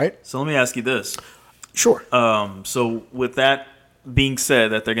professions, right? So let me ask you this. Sure. So with that being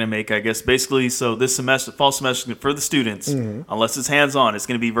said, that they're going to make, I guess, basically, so this semester, fall semester for the students, unless it's hands-on, it's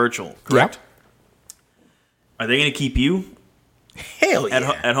going to be virtual, correct? Yep. Are they going to keep you Hell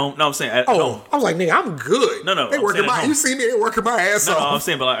yeah. at home? No, I'm saying at home. I was like, nigga, I'm good. No, They I'm working saying at home. you see me, they working my ass No, off. I'm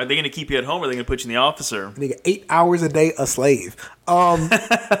saying, but like, are they going to keep you at home or are they going to put you in the office? Or Nigga, 8 hours a day, a slave.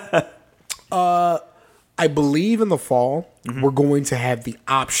 I believe in the fall, we're going to have the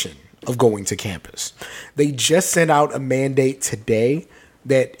option of going to campus. They just sent out a mandate today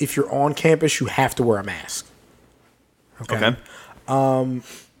that if you're on campus, you have to wear a mask. okay.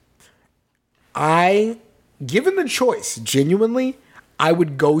 Given the choice, genuinely, I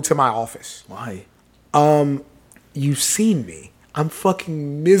would go to my office. Why? You've seen me. I'm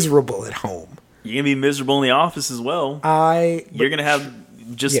fucking miserable at home. You're going to be miserable in the office as well. You're going to have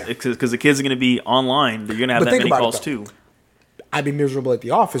just because the kids are going to be online. You're going to have that many calls too. I'd be miserable at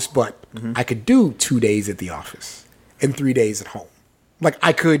the office, but I could do 2 days at the office and 3 days at home.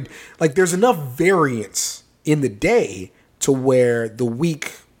 There's enough variance in the day to where the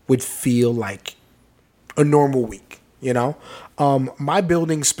week would feel like a normal week, you know? My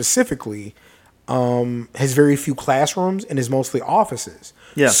building specifically has very few classrooms and is mostly offices.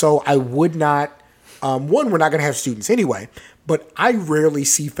 Yeah. So I would not, we're not going to have students anyway, but I rarely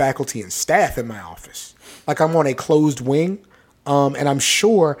see faculty and staff in my office. Like I'm on a closed wing, and I'm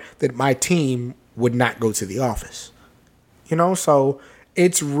sure that my team would not go to the office. You know, so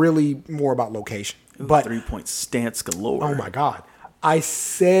it's really more about location. But 3-point stance galore. oh my God. I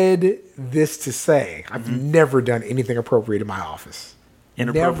said this to say I've never done anything appropriate in my office.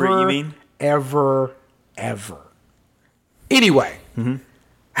 Inappropriate, Never, you mean? Ever. Anyway. I'm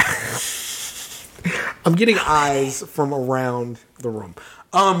getting eyes from around the room.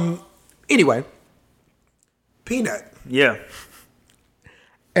 Anyway. Peanut. Yeah.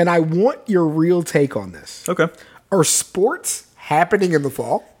 And I want your real take on this. Okay. Are sports happening in the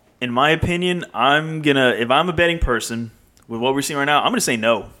fall? In my opinion, if I'm a betting person with what we're seeing right now, I'm gonna say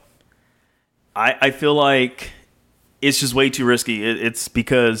no. I feel like it's just way too risky. It's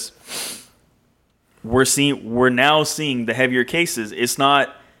because we're now seeing the heavier cases. It's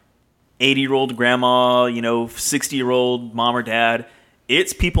not 80-year-old grandma, 60-year-old mom or dad.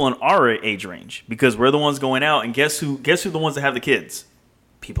 It's people in our age range because we're the ones going out. And guess who the ones that have the kids?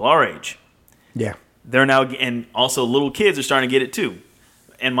 People our age. Yeah. They're now, and also little kids are starting to get it too.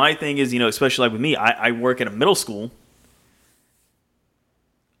 And my thing is, especially like with me, I work at a middle school.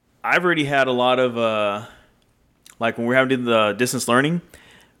 I've already had a lot of, like when we're having the distance learning,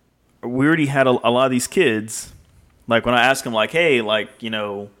 we already had a lot of these kids. Like when I ask them, like, hey,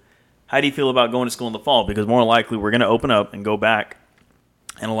 how do you feel about going to school in the fall? Because more likely we're going to open up and go back.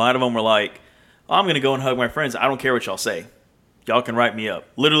 And a lot of them were like, oh, I'm going to go and hug my friends. I don't care what y'all say. Y'all can write me up.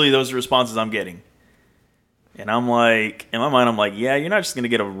 Literally, those are responses I'm getting. And I'm like, in my mind, I'm like, yeah, you're not just going to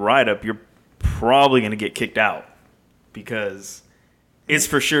get a write-up. You're probably going to get kicked out because it's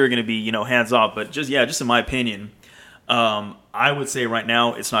for sure going to be, hands off. But just in my opinion, I would say right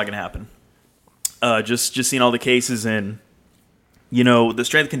now it's not going to happen. Just seeing all the cases and, the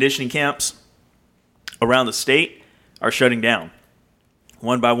strength conditioning camps around the state are shutting down.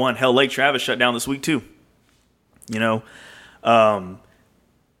 One by one. Hell, Lake Travis shut down this week too.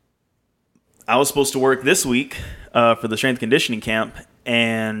 I was supposed to work this week for the strength conditioning camp,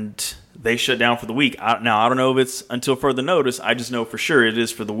 and they shut down for the week. Now, I don't know if it's until further notice. I just know for sure it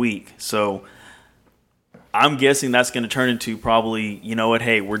is for the week. So I'm guessing that's going to turn into probably,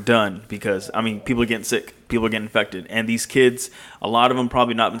 hey, we're done. Because, people are getting sick. People are getting infected. And these kids, a lot of them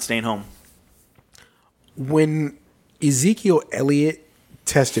probably not been staying home. when Ezekiel Elliott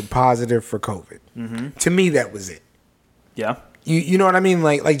tested positive for COVID, to me that was it. Yeah. You know what I mean?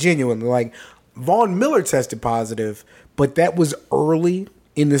 Like genuinely, like Vaughn Miller tested positive, but that was early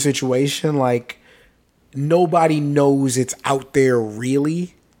in the situation. Like nobody knows it's out there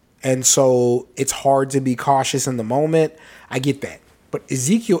really, and so it's hard to be cautious in the moment. I get that, but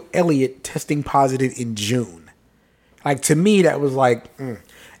Ezekiel Elliott testing positive in June, like to me that was like, and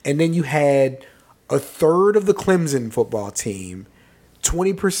then you had a third of the Clemson football team,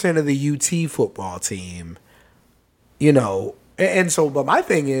 20% of the UT football team, you know. And so, but my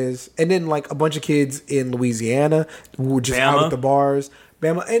thing is, and then like a bunch of kids in Louisiana who were just out at the bars,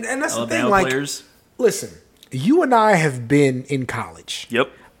 Bama, and that's the thing. Like, players. Listen, you and I have been in college.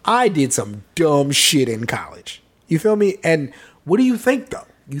 Yep. I did some dumb shit in college. You feel me? And what do you think though?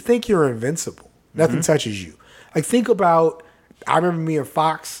 You think you're invincible. Nothing touches you. Like think about, I remember me and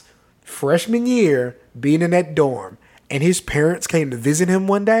Fox freshman year being in that dorm. And his parents came to visit him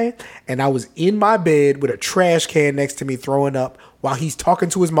one day, and I was in my bed with a trash can next to me throwing up while he's talking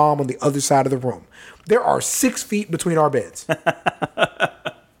to his mom on the other side of the room. There are 6 feet between our beds.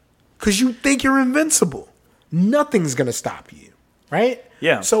 Because you think you're invincible. Nothing's going to stop you, right?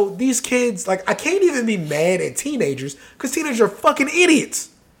 Yeah. So these kids, like, I can't even be mad at teenagers because teenagers are fucking idiots,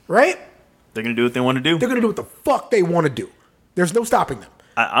 right? They're going to do what they want to do. They're going to do what the fuck they want to do. There's no stopping them.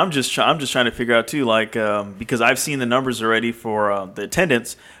 I'm just trying to figure out too, like because I've seen the numbers already for the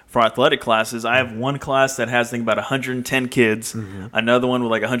attendance for athletic classes. I have one class that has I think about 110 kids, another one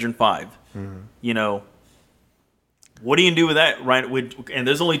with like 105. You know, what do you do with that? Right, and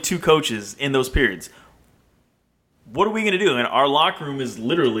there's only 2 coaches in those periods. What are we going to do? And our locker room is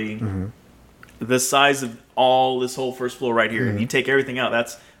literally the size of all this whole first floor right here. If you take everything out,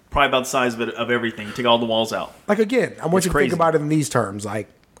 that's probably about the size of everything. You take all the walls out. Like again, I want you to think about it in these terms. Like,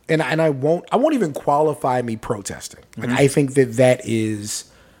 and I won't even qualify me protesting. Like I think that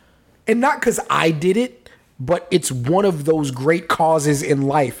is, and not because I did it, but it's one of those great causes in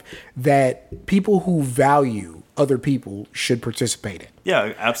life that people who value other people should participate in.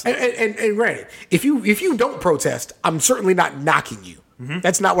 Yeah, absolutely. And granted, if you don't protest, I'm certainly not knocking you.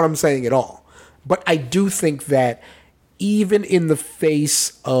 That's not what I'm saying at all. But I do think that even in the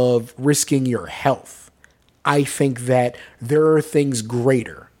face of risking your health, I think that there are things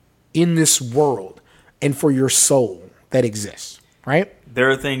greater in this world and for your soul that exists, right?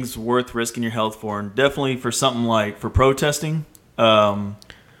 There are things worth risking your health for, and definitely for something like for protesting.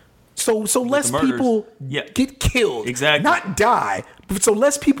 So less people get killed, exactly, not die, but so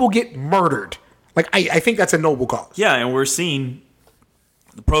less people get murdered. Like I think that's a noble cause. Yeah, and we're seeing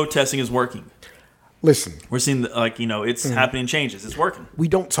the protesting is working. Listen, we're seeing it's happening changes. It's working. We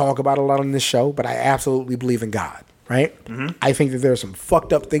don't talk about it a lot on this show, but I absolutely believe in God, right? I think that there are some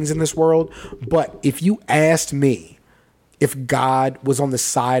fucked up things in this world, but if you asked me if God was on the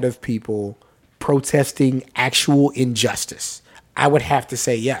side of people protesting actual injustice, I would have to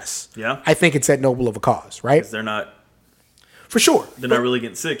say yes. Yeah. I think it's that noble of a cause, right? Because they're not... For sure. They're not really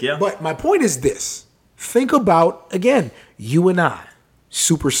getting sick, yeah. But my point is this. Think about, again, you and I,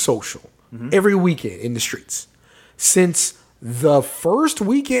 super social. Every weekend in the streets. Since the first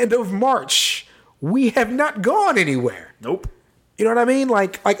weekend of March, we have not gone anywhere. Nope. You know what I mean?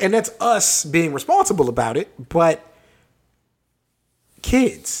 Like, and that's us being responsible about it. But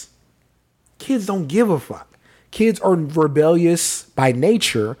kids don't give a fuck. Kids are rebellious by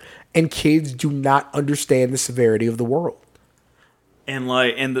nature, and kids do not understand the severity of the world.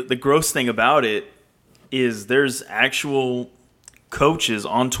 And the gross thing about it is there's actual coaches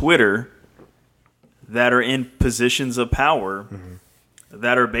on Twitter that are in positions of power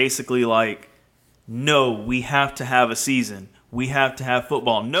that are basically like, no, we have to have a season. We have to have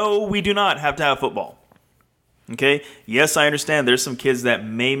football. No, we do not have to have football. Okay? Yes, I understand there's some kids that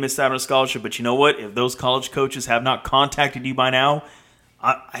may miss out on a scholarship, but you know what? If those college coaches have not contacted you by now,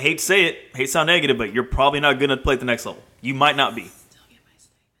 I hate to say it, I hate to sound negative, but you're probably not going to play at the next level. You might not be.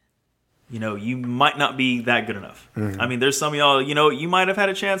 You might not be that good enough. I mean, there's some of y'all, you might have had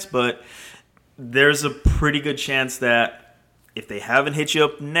a chance, but there's a pretty good chance that if they haven't hit you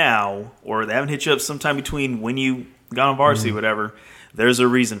up now, or they haven't hit you up sometime between when you got on varsity, whatever, there's a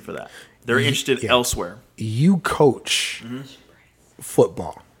reason for that. They're interested elsewhere. You coach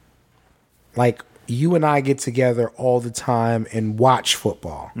football. Like, you and I get together all the time and watch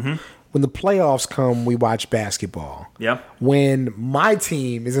football. When the playoffs come, we watch basketball. Yeah. When my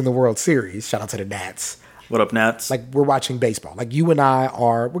team is in the World Series, shout out to the Nats. What up, Nats? Like, we're watching baseball. Like, you and I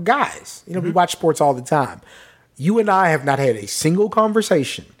we're guys. We watch sports all the time. You and I have not had a single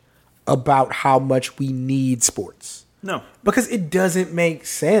conversation about how much we need sports. No. Because it doesn't make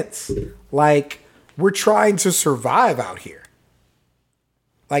sense. Like, we're trying to survive out here.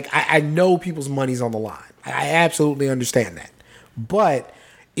 Like, I know people's money's on the line. I absolutely understand that. But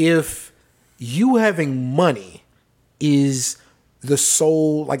if you having money is the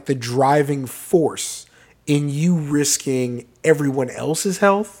sole, like the driving force in you risking everyone else's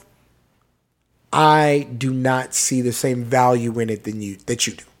health, I do not see the same value in it that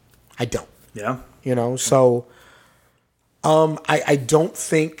you do. I don't. Yeah. You know, so I don't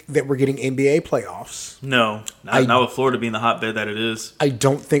think that we're getting NBA playoffs. No, not with Florida being the hotbed that it is. I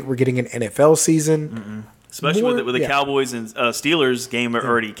don't think we're getting an NFL season. Especially with the Cowboys and Steelers game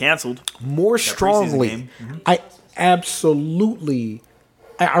already canceled. More strongly, I absolutely...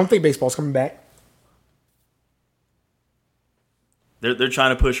 I don't think baseball's coming back. They're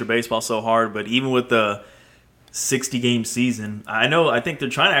trying to push for baseball so hard, but even with the 60-game season, I think they're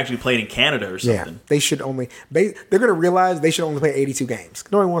trying to actually play it in Canada or something. Yeah, they should only... They're going to realize they should only play 82 games.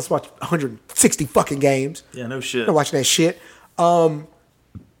 No one wants to watch 160 fucking games. Yeah, no shit. Not watching that shit.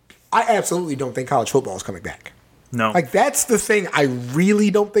 I absolutely don't think college football is coming back. No. Like, that's the thing I really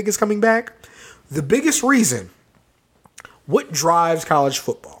don't think is coming back. The biggest reason, what drives college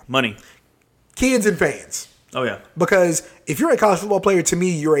football? Money. Kids and fans. Oh, yeah. Because if you're a college football player, to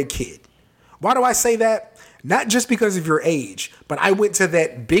me, you're a kid. Why do I say that? Not just because of your age, but I went to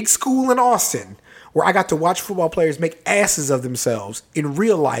that big school in Austin where I got to watch football players make asses of themselves in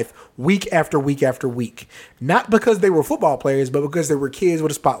real life week after week after week. Not because they were football players, but because they were kids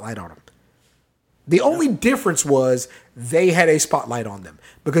with a spotlight on them. The only difference was they had a spotlight on them.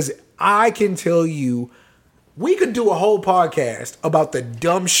 Because I can tell you, we could do a whole podcast about the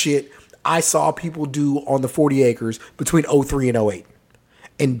dumb shit I saw people do on the 40 acres between 03 and 08.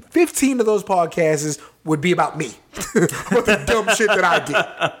 And 15 of those podcasts would be about me. What the dumb shit that I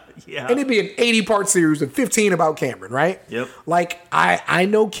did. Yeah. And it'd be an 80-part series with 15 about Cameron, right? Yep. Like, I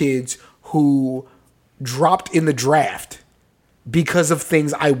know kids who dropped in the draft because of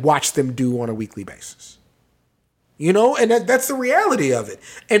things I watched them do on a weekly basis. You know, and that's the reality of it.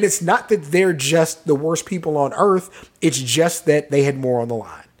 And it's not that they're just the worst people on earth. It's just that they had more on the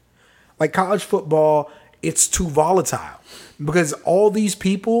line. Like college football, it's too volatile. Because all these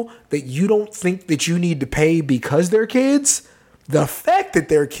people that you don't think that you need to pay because they're kids, the fact that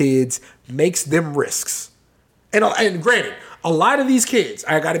they're kids makes them risks. And granted, a lot of these kids,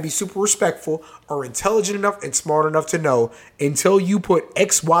 I got to be super respectful, are intelligent enough and smart enough to know until you put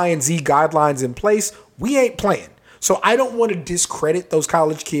X, Y, and Z guidelines in place, we ain't playing. So I don't want to discredit those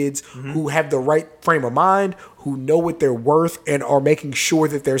college kids who have the right frame of mind, who know what they're worth, and are making sure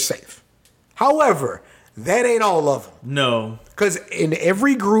that they're safe. However, that ain't all of them. No. Because in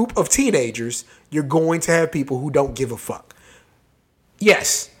every group of teenagers, you're going to have people who don't give a fuck.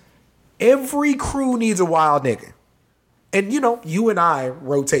 Yes, every crew needs a wild nigga. And, you know, you and I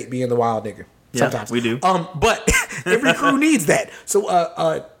rotate being the wild nigga sometimes. Yeah, we do. But every crew needs that. So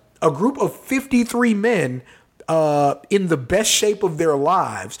a group of 53 men in the best shape of their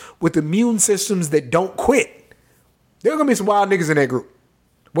lives with immune systems that don't quit, there are going to be some wild niggas in that group.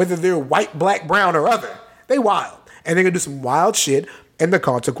 Whether they're white, black, brown, or other, they wild. And they're going to do some wild shit, and the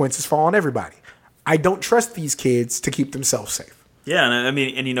consequences fall on everybody. I don't trust these kids to keep themselves safe. Yeah, and I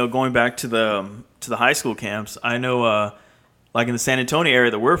mean, and you know, going back to the high school camps, I know, like in the San Antonio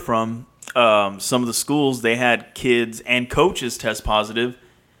area that we're from, some of the schools, they had kids and coaches test positive.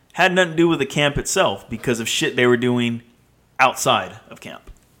 Had nothing to do with the camp itself because of shit they were doing outside of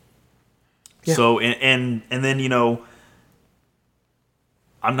camp. Yeah. So, and then, you know,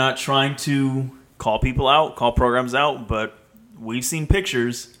 I'm not trying to call people out, call programs out, but we've seen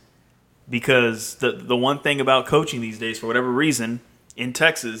pictures because the one thing about coaching these days, for whatever reason, in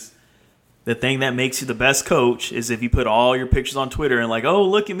Texas, the thing that makes you the best coach is if you put all your pictures on Twitter and like, oh,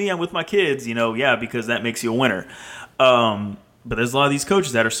 look at me, I'm with my kids, you know, yeah, because that makes you a winner. But there's a lot of these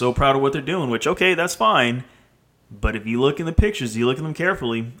coaches that are so proud of what they're doing, which, okay, that's fine. But if you look in the pictures, you look at them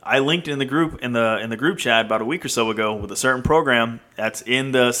carefully. I linked in the group in the group chat about a week or so ago with a certain program that's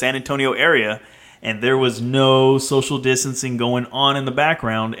in the San Antonio area, and there was no social distancing going on in the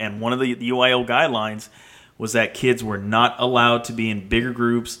background. And one of the UIL guidelines was that kids were not allowed to be in bigger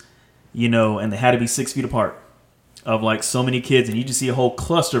groups, you know, and they had to be 6 feet apart of like so many kids. And you just see a whole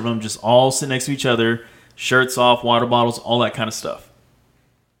cluster of them just all sitting next to each other, shirts off, water bottles, all that kind of stuff.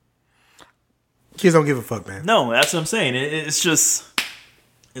 Kids don't give a fuck, man. No, that's what I'm saying. It's just,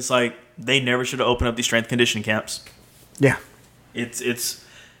 it's like they never should have opened up these strength conditioning camps. Yeah. It's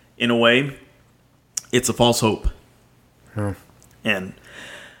in a way, it's a false hope. And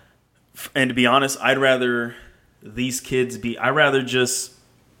to be honest, I'd rather just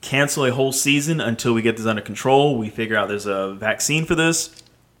cancel a whole season until we get this under control. We figure out there's a vaccine for this.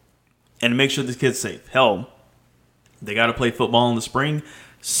 and make sure the kid's safe. Hell, they got to play football in the spring,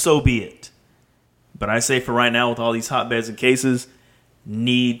 so be it. But I say for right now, with all these hotbeds and cases,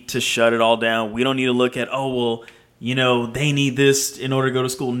 need to shut it all down. We don't need to look at, they need this in order to go to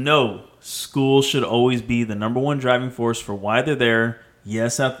school. No, school should always be the number one driving force for why they're there.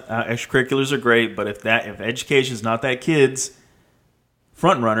 Yes, extracurriculars are great, but if education is not that kid's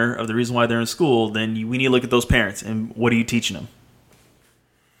front runner of the reason why they're in school, then we need to look at those parents and what are you teaching them?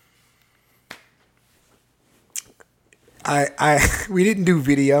 We didn't do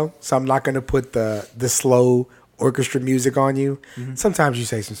video, so I'm not going to put the slow orchestra music on you. Mm-hmm. Sometimes you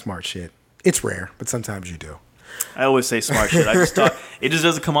say some smart shit. It's rare, but sometimes you do. I always say smart shit. I just talk. It just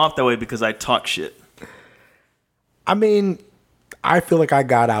doesn't come off that way because I talk shit. I mean, I feel like I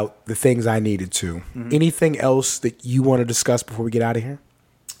got out the things I needed to. Mm-hmm. Anything else that you want to discuss before we get out of here?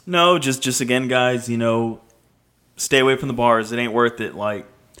 No, just again, guys, stay away from the bars. It ain't worth it. Like,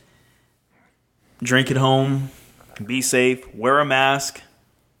 drink at home, be safe, wear a mask.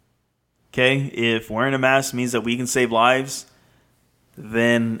 Okay? If wearing a mask means that we can save lives,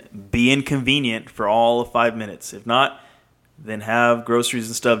 then be inconvenient for all of 5 minutes. If not, then have groceries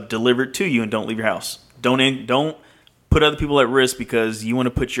and stuff delivered to you and don't leave your house. Don't put other people at risk because you want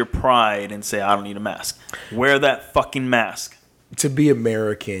to put your pride and say, I don't need a mask. Wear that fucking mask. To be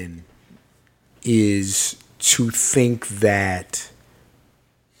American is to think that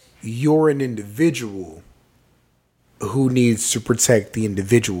you're an individual who needs to protect the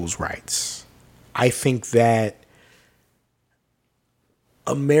individual's rights. I think that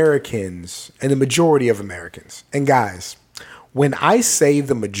Americans, and the majority of Americans, and guys, when I say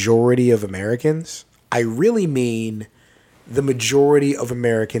the majority of Americans, I really mean the majority of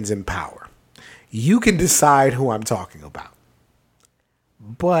Americans in power. You can decide who I'm talking about.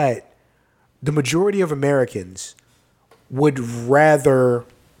 But the majority of Americans would rather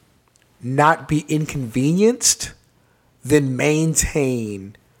not be inconvenienced than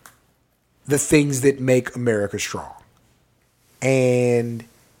maintain the things that make America strong. And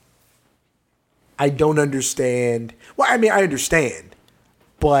I don't understand. Well, I mean, I understand.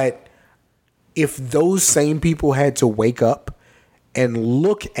 But if those same people had to wake up and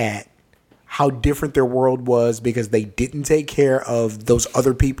look at how different their world was because they didn't take care of those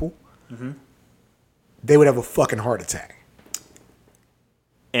other people, mm-hmm. they would have a fucking heart attack.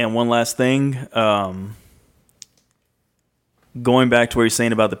 And one last thing, going back to what you're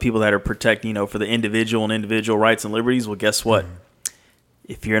saying about the people that are protecting, for the individual and individual rights and liberties, well, guess what? Mm-hmm.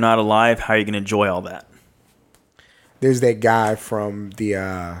 If you're not alive, how are you going to enjoy all that? There's that guy from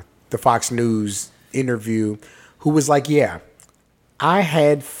the Fox News interview who was like, yeah, I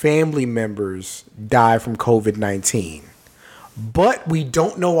had family members die from COVID-19, but we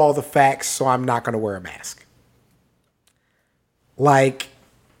don't know all the facts, so I'm not going to wear a mask. Like,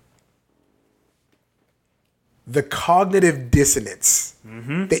 the cognitive dissonance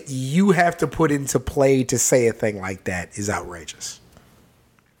mm-hmm. that you have to put into play to say a thing like that is outrageous.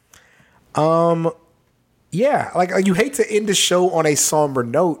 Yeah, like you hate to end the show on a somber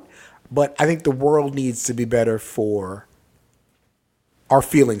note, but I think the world needs to be better for our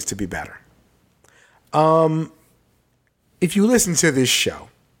feelings to be better. If you listen to this show,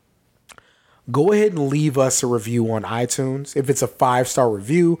 go ahead and leave us a review on iTunes. If it's a 5-star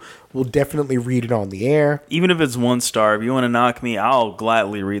review, we'll definitely read it on the air. Even if it's 1 star, if you want to knock me, I'll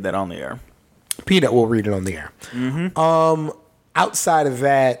gladly read that on the air. Peanut will read it on the air. Mm-hmm. Outside of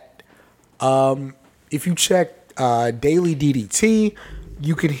that, if you check Daily DDT,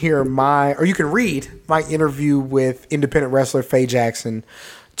 you can you can read my interview with independent wrestler Faye Jackson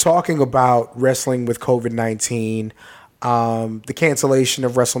talking about wrestling with COVID-19, the cancellation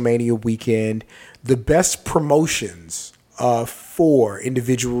of WrestleMania weekend, the best promotions for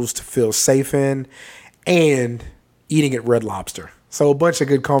individuals to feel safe in, and eating at Red Lobster. So a bunch of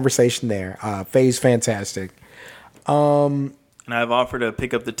good conversation there. Faye's fantastic. And I've offered to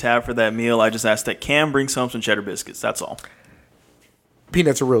pick up the tab for that meal. I just asked that Cam bring some cheddar biscuits. That's all.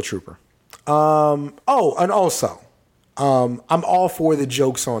 Peanut's a real trooper. And also, I'm all for the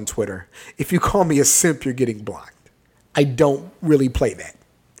jokes on Twitter. If you call me a simp, you're getting blocked. I don't really play that.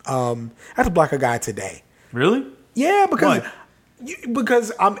 I had to block a guy today. Really? Yeah,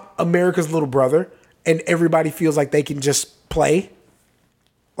 because I'm America's little brother, and everybody feels like they can just play.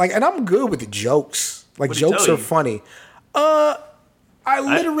 Like, and I'm good with the jokes. Like, jokes are funny. I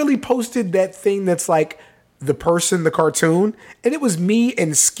literally posted that thing that's like the cartoon, and it was me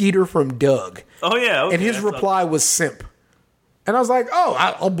and Skeeter from Doug. Oh, yeah. Okay, and his reply was simp. And I was like, oh,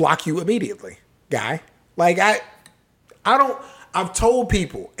 I'll block you immediately, guy. Like, I've told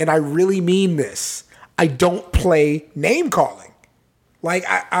people, and I really mean this, I don't play name calling. Like,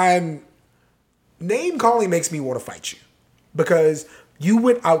 name calling makes me want to fight you because you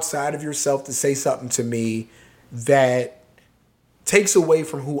went outside of yourself to say something to me that takes away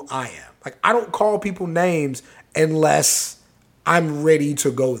from who I am. Like, I don't call people names unless I'm ready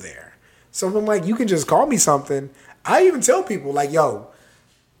to go there. So I'm like, you can just call me something. I even tell people, like, yo,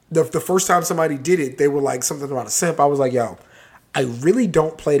 the first time somebody did it, they were like something about a simp. I was like, yo, I really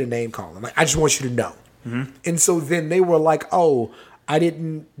don't play the name calling. Like, I just want you to know. Mm-hmm. And so then they were like, oh, I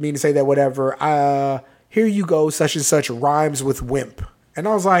didn't mean to say that, whatever. Here you go, such and such rhymes with wimp. And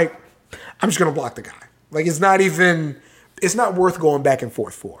I was like, I'm just going to block the guy. Like, it's not worth going back and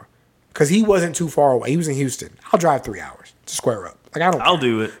forth for. Because he wasn't too far away. He was in Houston. I'll drive 3 hours to square up. Like, I'll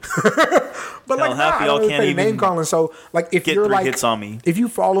do it. But like, I don't really play name calling. So like, if you're like, hits on me. If you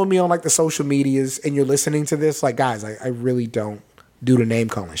follow me on like the social medias and you're listening to this, like, guys, I really don't do the name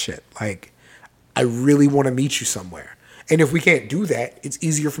calling shit. Like, I really want to meet you somewhere. And if we can't do that, it's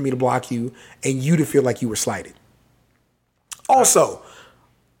easier for me to block you and you to feel like you were slighted. Also,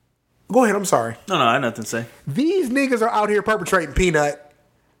 go ahead. I'm sorry. No, I had nothing to say. These niggas are out here perpetrating Peanut.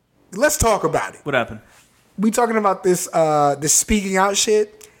 Let's talk about it. What happened? We talking about this speaking out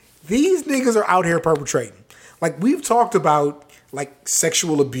shit. These niggas are out here perpetrating. Like, we've talked about like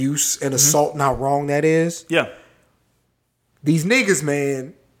sexual abuse and assault and how wrong that is. Yeah. These niggas,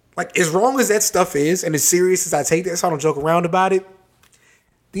 man, like, as wrong as that stuff is and as serious as I take this, I don't joke around about it.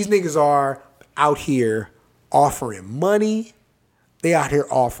 These niggas are out here offering money. They out here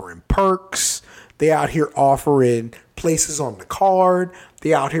offering perks. They out here offering places on the card.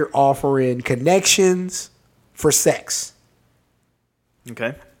 They out here offering connections for sex.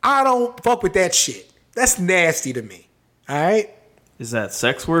 Okay. I don't fuck with that shit. That's nasty to me. All right? Is that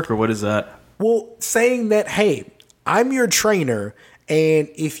sex work or what is that? Well, saying that, hey, I'm your trainer, and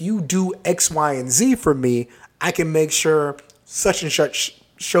if you do X, Y, and Z for me, I can make sure such and such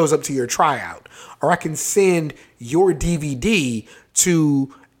shows up to your tryout. Or I can send your DVD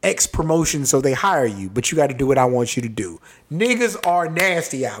to X promotion so they hire you, but you got to do what I want you to do. Niggas are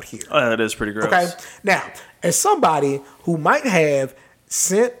nasty out here. Oh, that is pretty gross. Okay? Now, as somebody who might have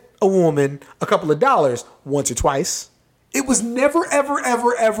sent a woman a couple of dollars once or twice, it was never, ever,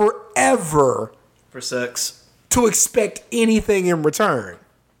 ever, ever, ever for sex to expect anything in return.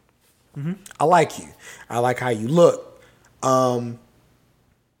 Mm-hmm. I like you. I like how you look.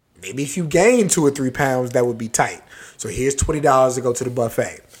 Maybe if you gain 2 or 3 pounds, that would be tight. So here's $20 to go to the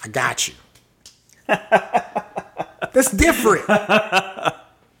buffet. I got you. That's different.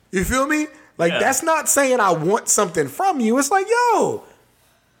 You feel me? Like, that's not saying I want something from you. It's like, yo,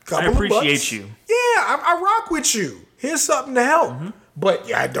 I appreciate you. Yeah, I rock with you. Here's something to help. Mm-hmm. But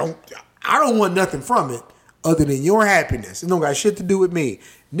yeah, I don't want nothing from it other than your happiness. It don't got shit to do with me.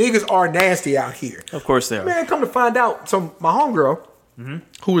 Niggas are nasty out here. Of course they are. Man, come to find out. So my homegirl,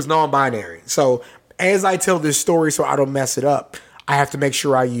 who is non-binary. So as I tell this story so I don't mess it up, I have to make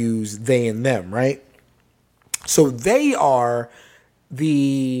sure I use they and them, right? So they are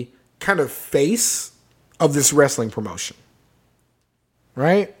the kind of face of this wrestling promotion,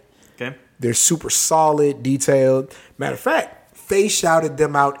 right? Okay. They're super solid, detailed. Matter of fact, Faye shouted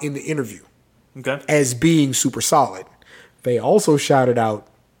them out in the interview as being super solid. They also shouted out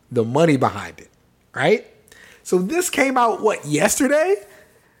the money behind it, right? So this came out, yesterday?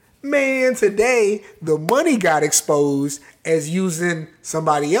 Man, today, the money got exposed as using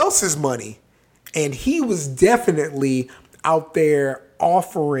somebody else's money. And he was definitely out there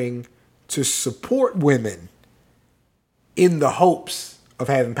offering to support women in the hopes of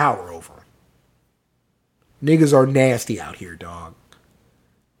having power over them. Niggas are nasty out here, dog.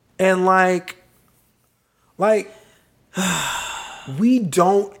 And like, we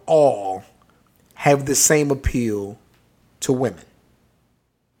don't all have the same appeal to women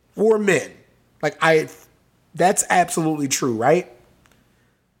or men. That's absolutely true, right?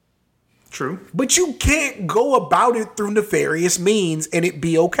 True. But you can't go about it through nefarious means and it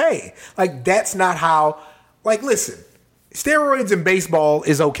be okay. Like, that's not how, listen, steroids in baseball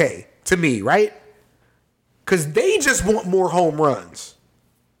is okay to me, right? Because they just want more home runs.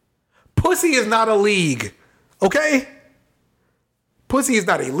 Pussy is not a league, okay? Pussy is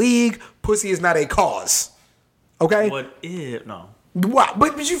not a league. Pussy is not a cause, okay? What if, no. What?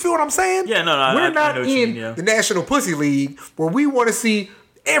 But you feel what I'm saying? Yeah, no, We're not I know in mean, yeah. the National Pussy League where we want to see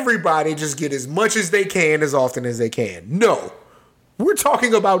everybody just get as much as they can as often as they can. No. We're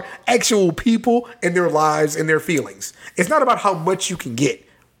talking about actual people and their lives and their feelings. It's not about how much you can get.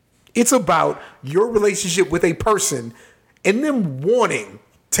 It's about your relationship with a person and them wanting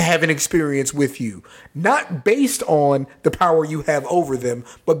to have an experience with you. Not based on the power you have over them,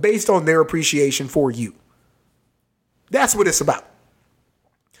 but based on their appreciation for you. That's what it's about.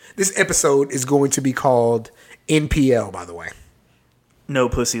 This episode is going to be called NPL, by the way. No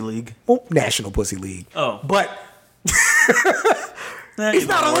Pussy League. Well, National Pussy League. Oh. But it's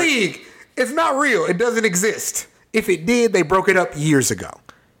not a league. It's not real. It doesn't exist. If it did, they broke it up years ago.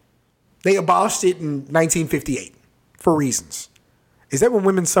 They abolished it in 1958 for reasons. Is that when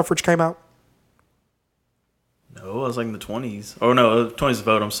women's suffrage came out? No, it was like in the 20s. Oh, no, the 20s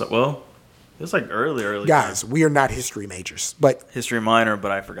vote. Well, it was like early. Guys, we are not history majors, but... History minor,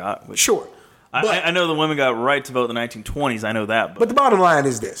 but I forgot. Sure. I know the women got right to vote in the 1920s. I know that. But the bottom line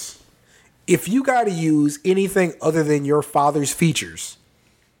is this. If you got to use anything other than your father's features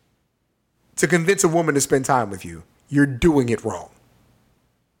to convince a woman to spend time with you, you're doing it wrong.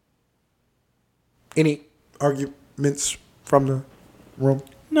 Any arguments from the room?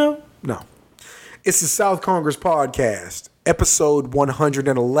 No. It's the South Congress Podcast, episode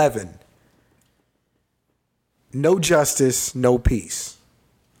 111. No justice, no peace.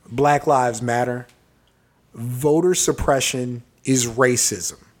 Black Lives Matter. Voter suppression is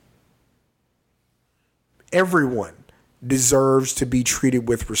racism. Everyone deserves to be treated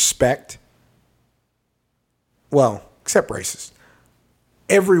with respect. Well, except racists.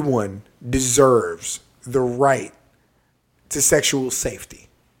 Everyone deserves the right to sexual safety.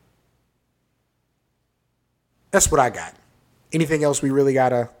 That's what I got. Anything else we really got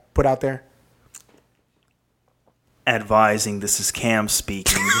to put out there? Advising, this is Cam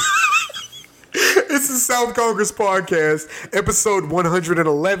speaking. It's the South Congress Podcast, episode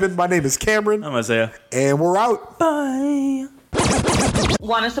 111. My name is Cameron. I'm Isaiah. And we're out. Bye.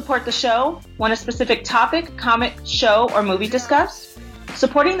 Want to support the show? Want a specific topic, comic, show, or movie discussed?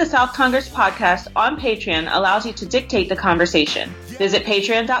 Supporting the South Congress Podcast on Patreon allows you to dictate the conversation. Visit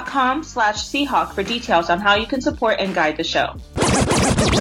patreon.com/Seahawk for details on how you can support and guide the show.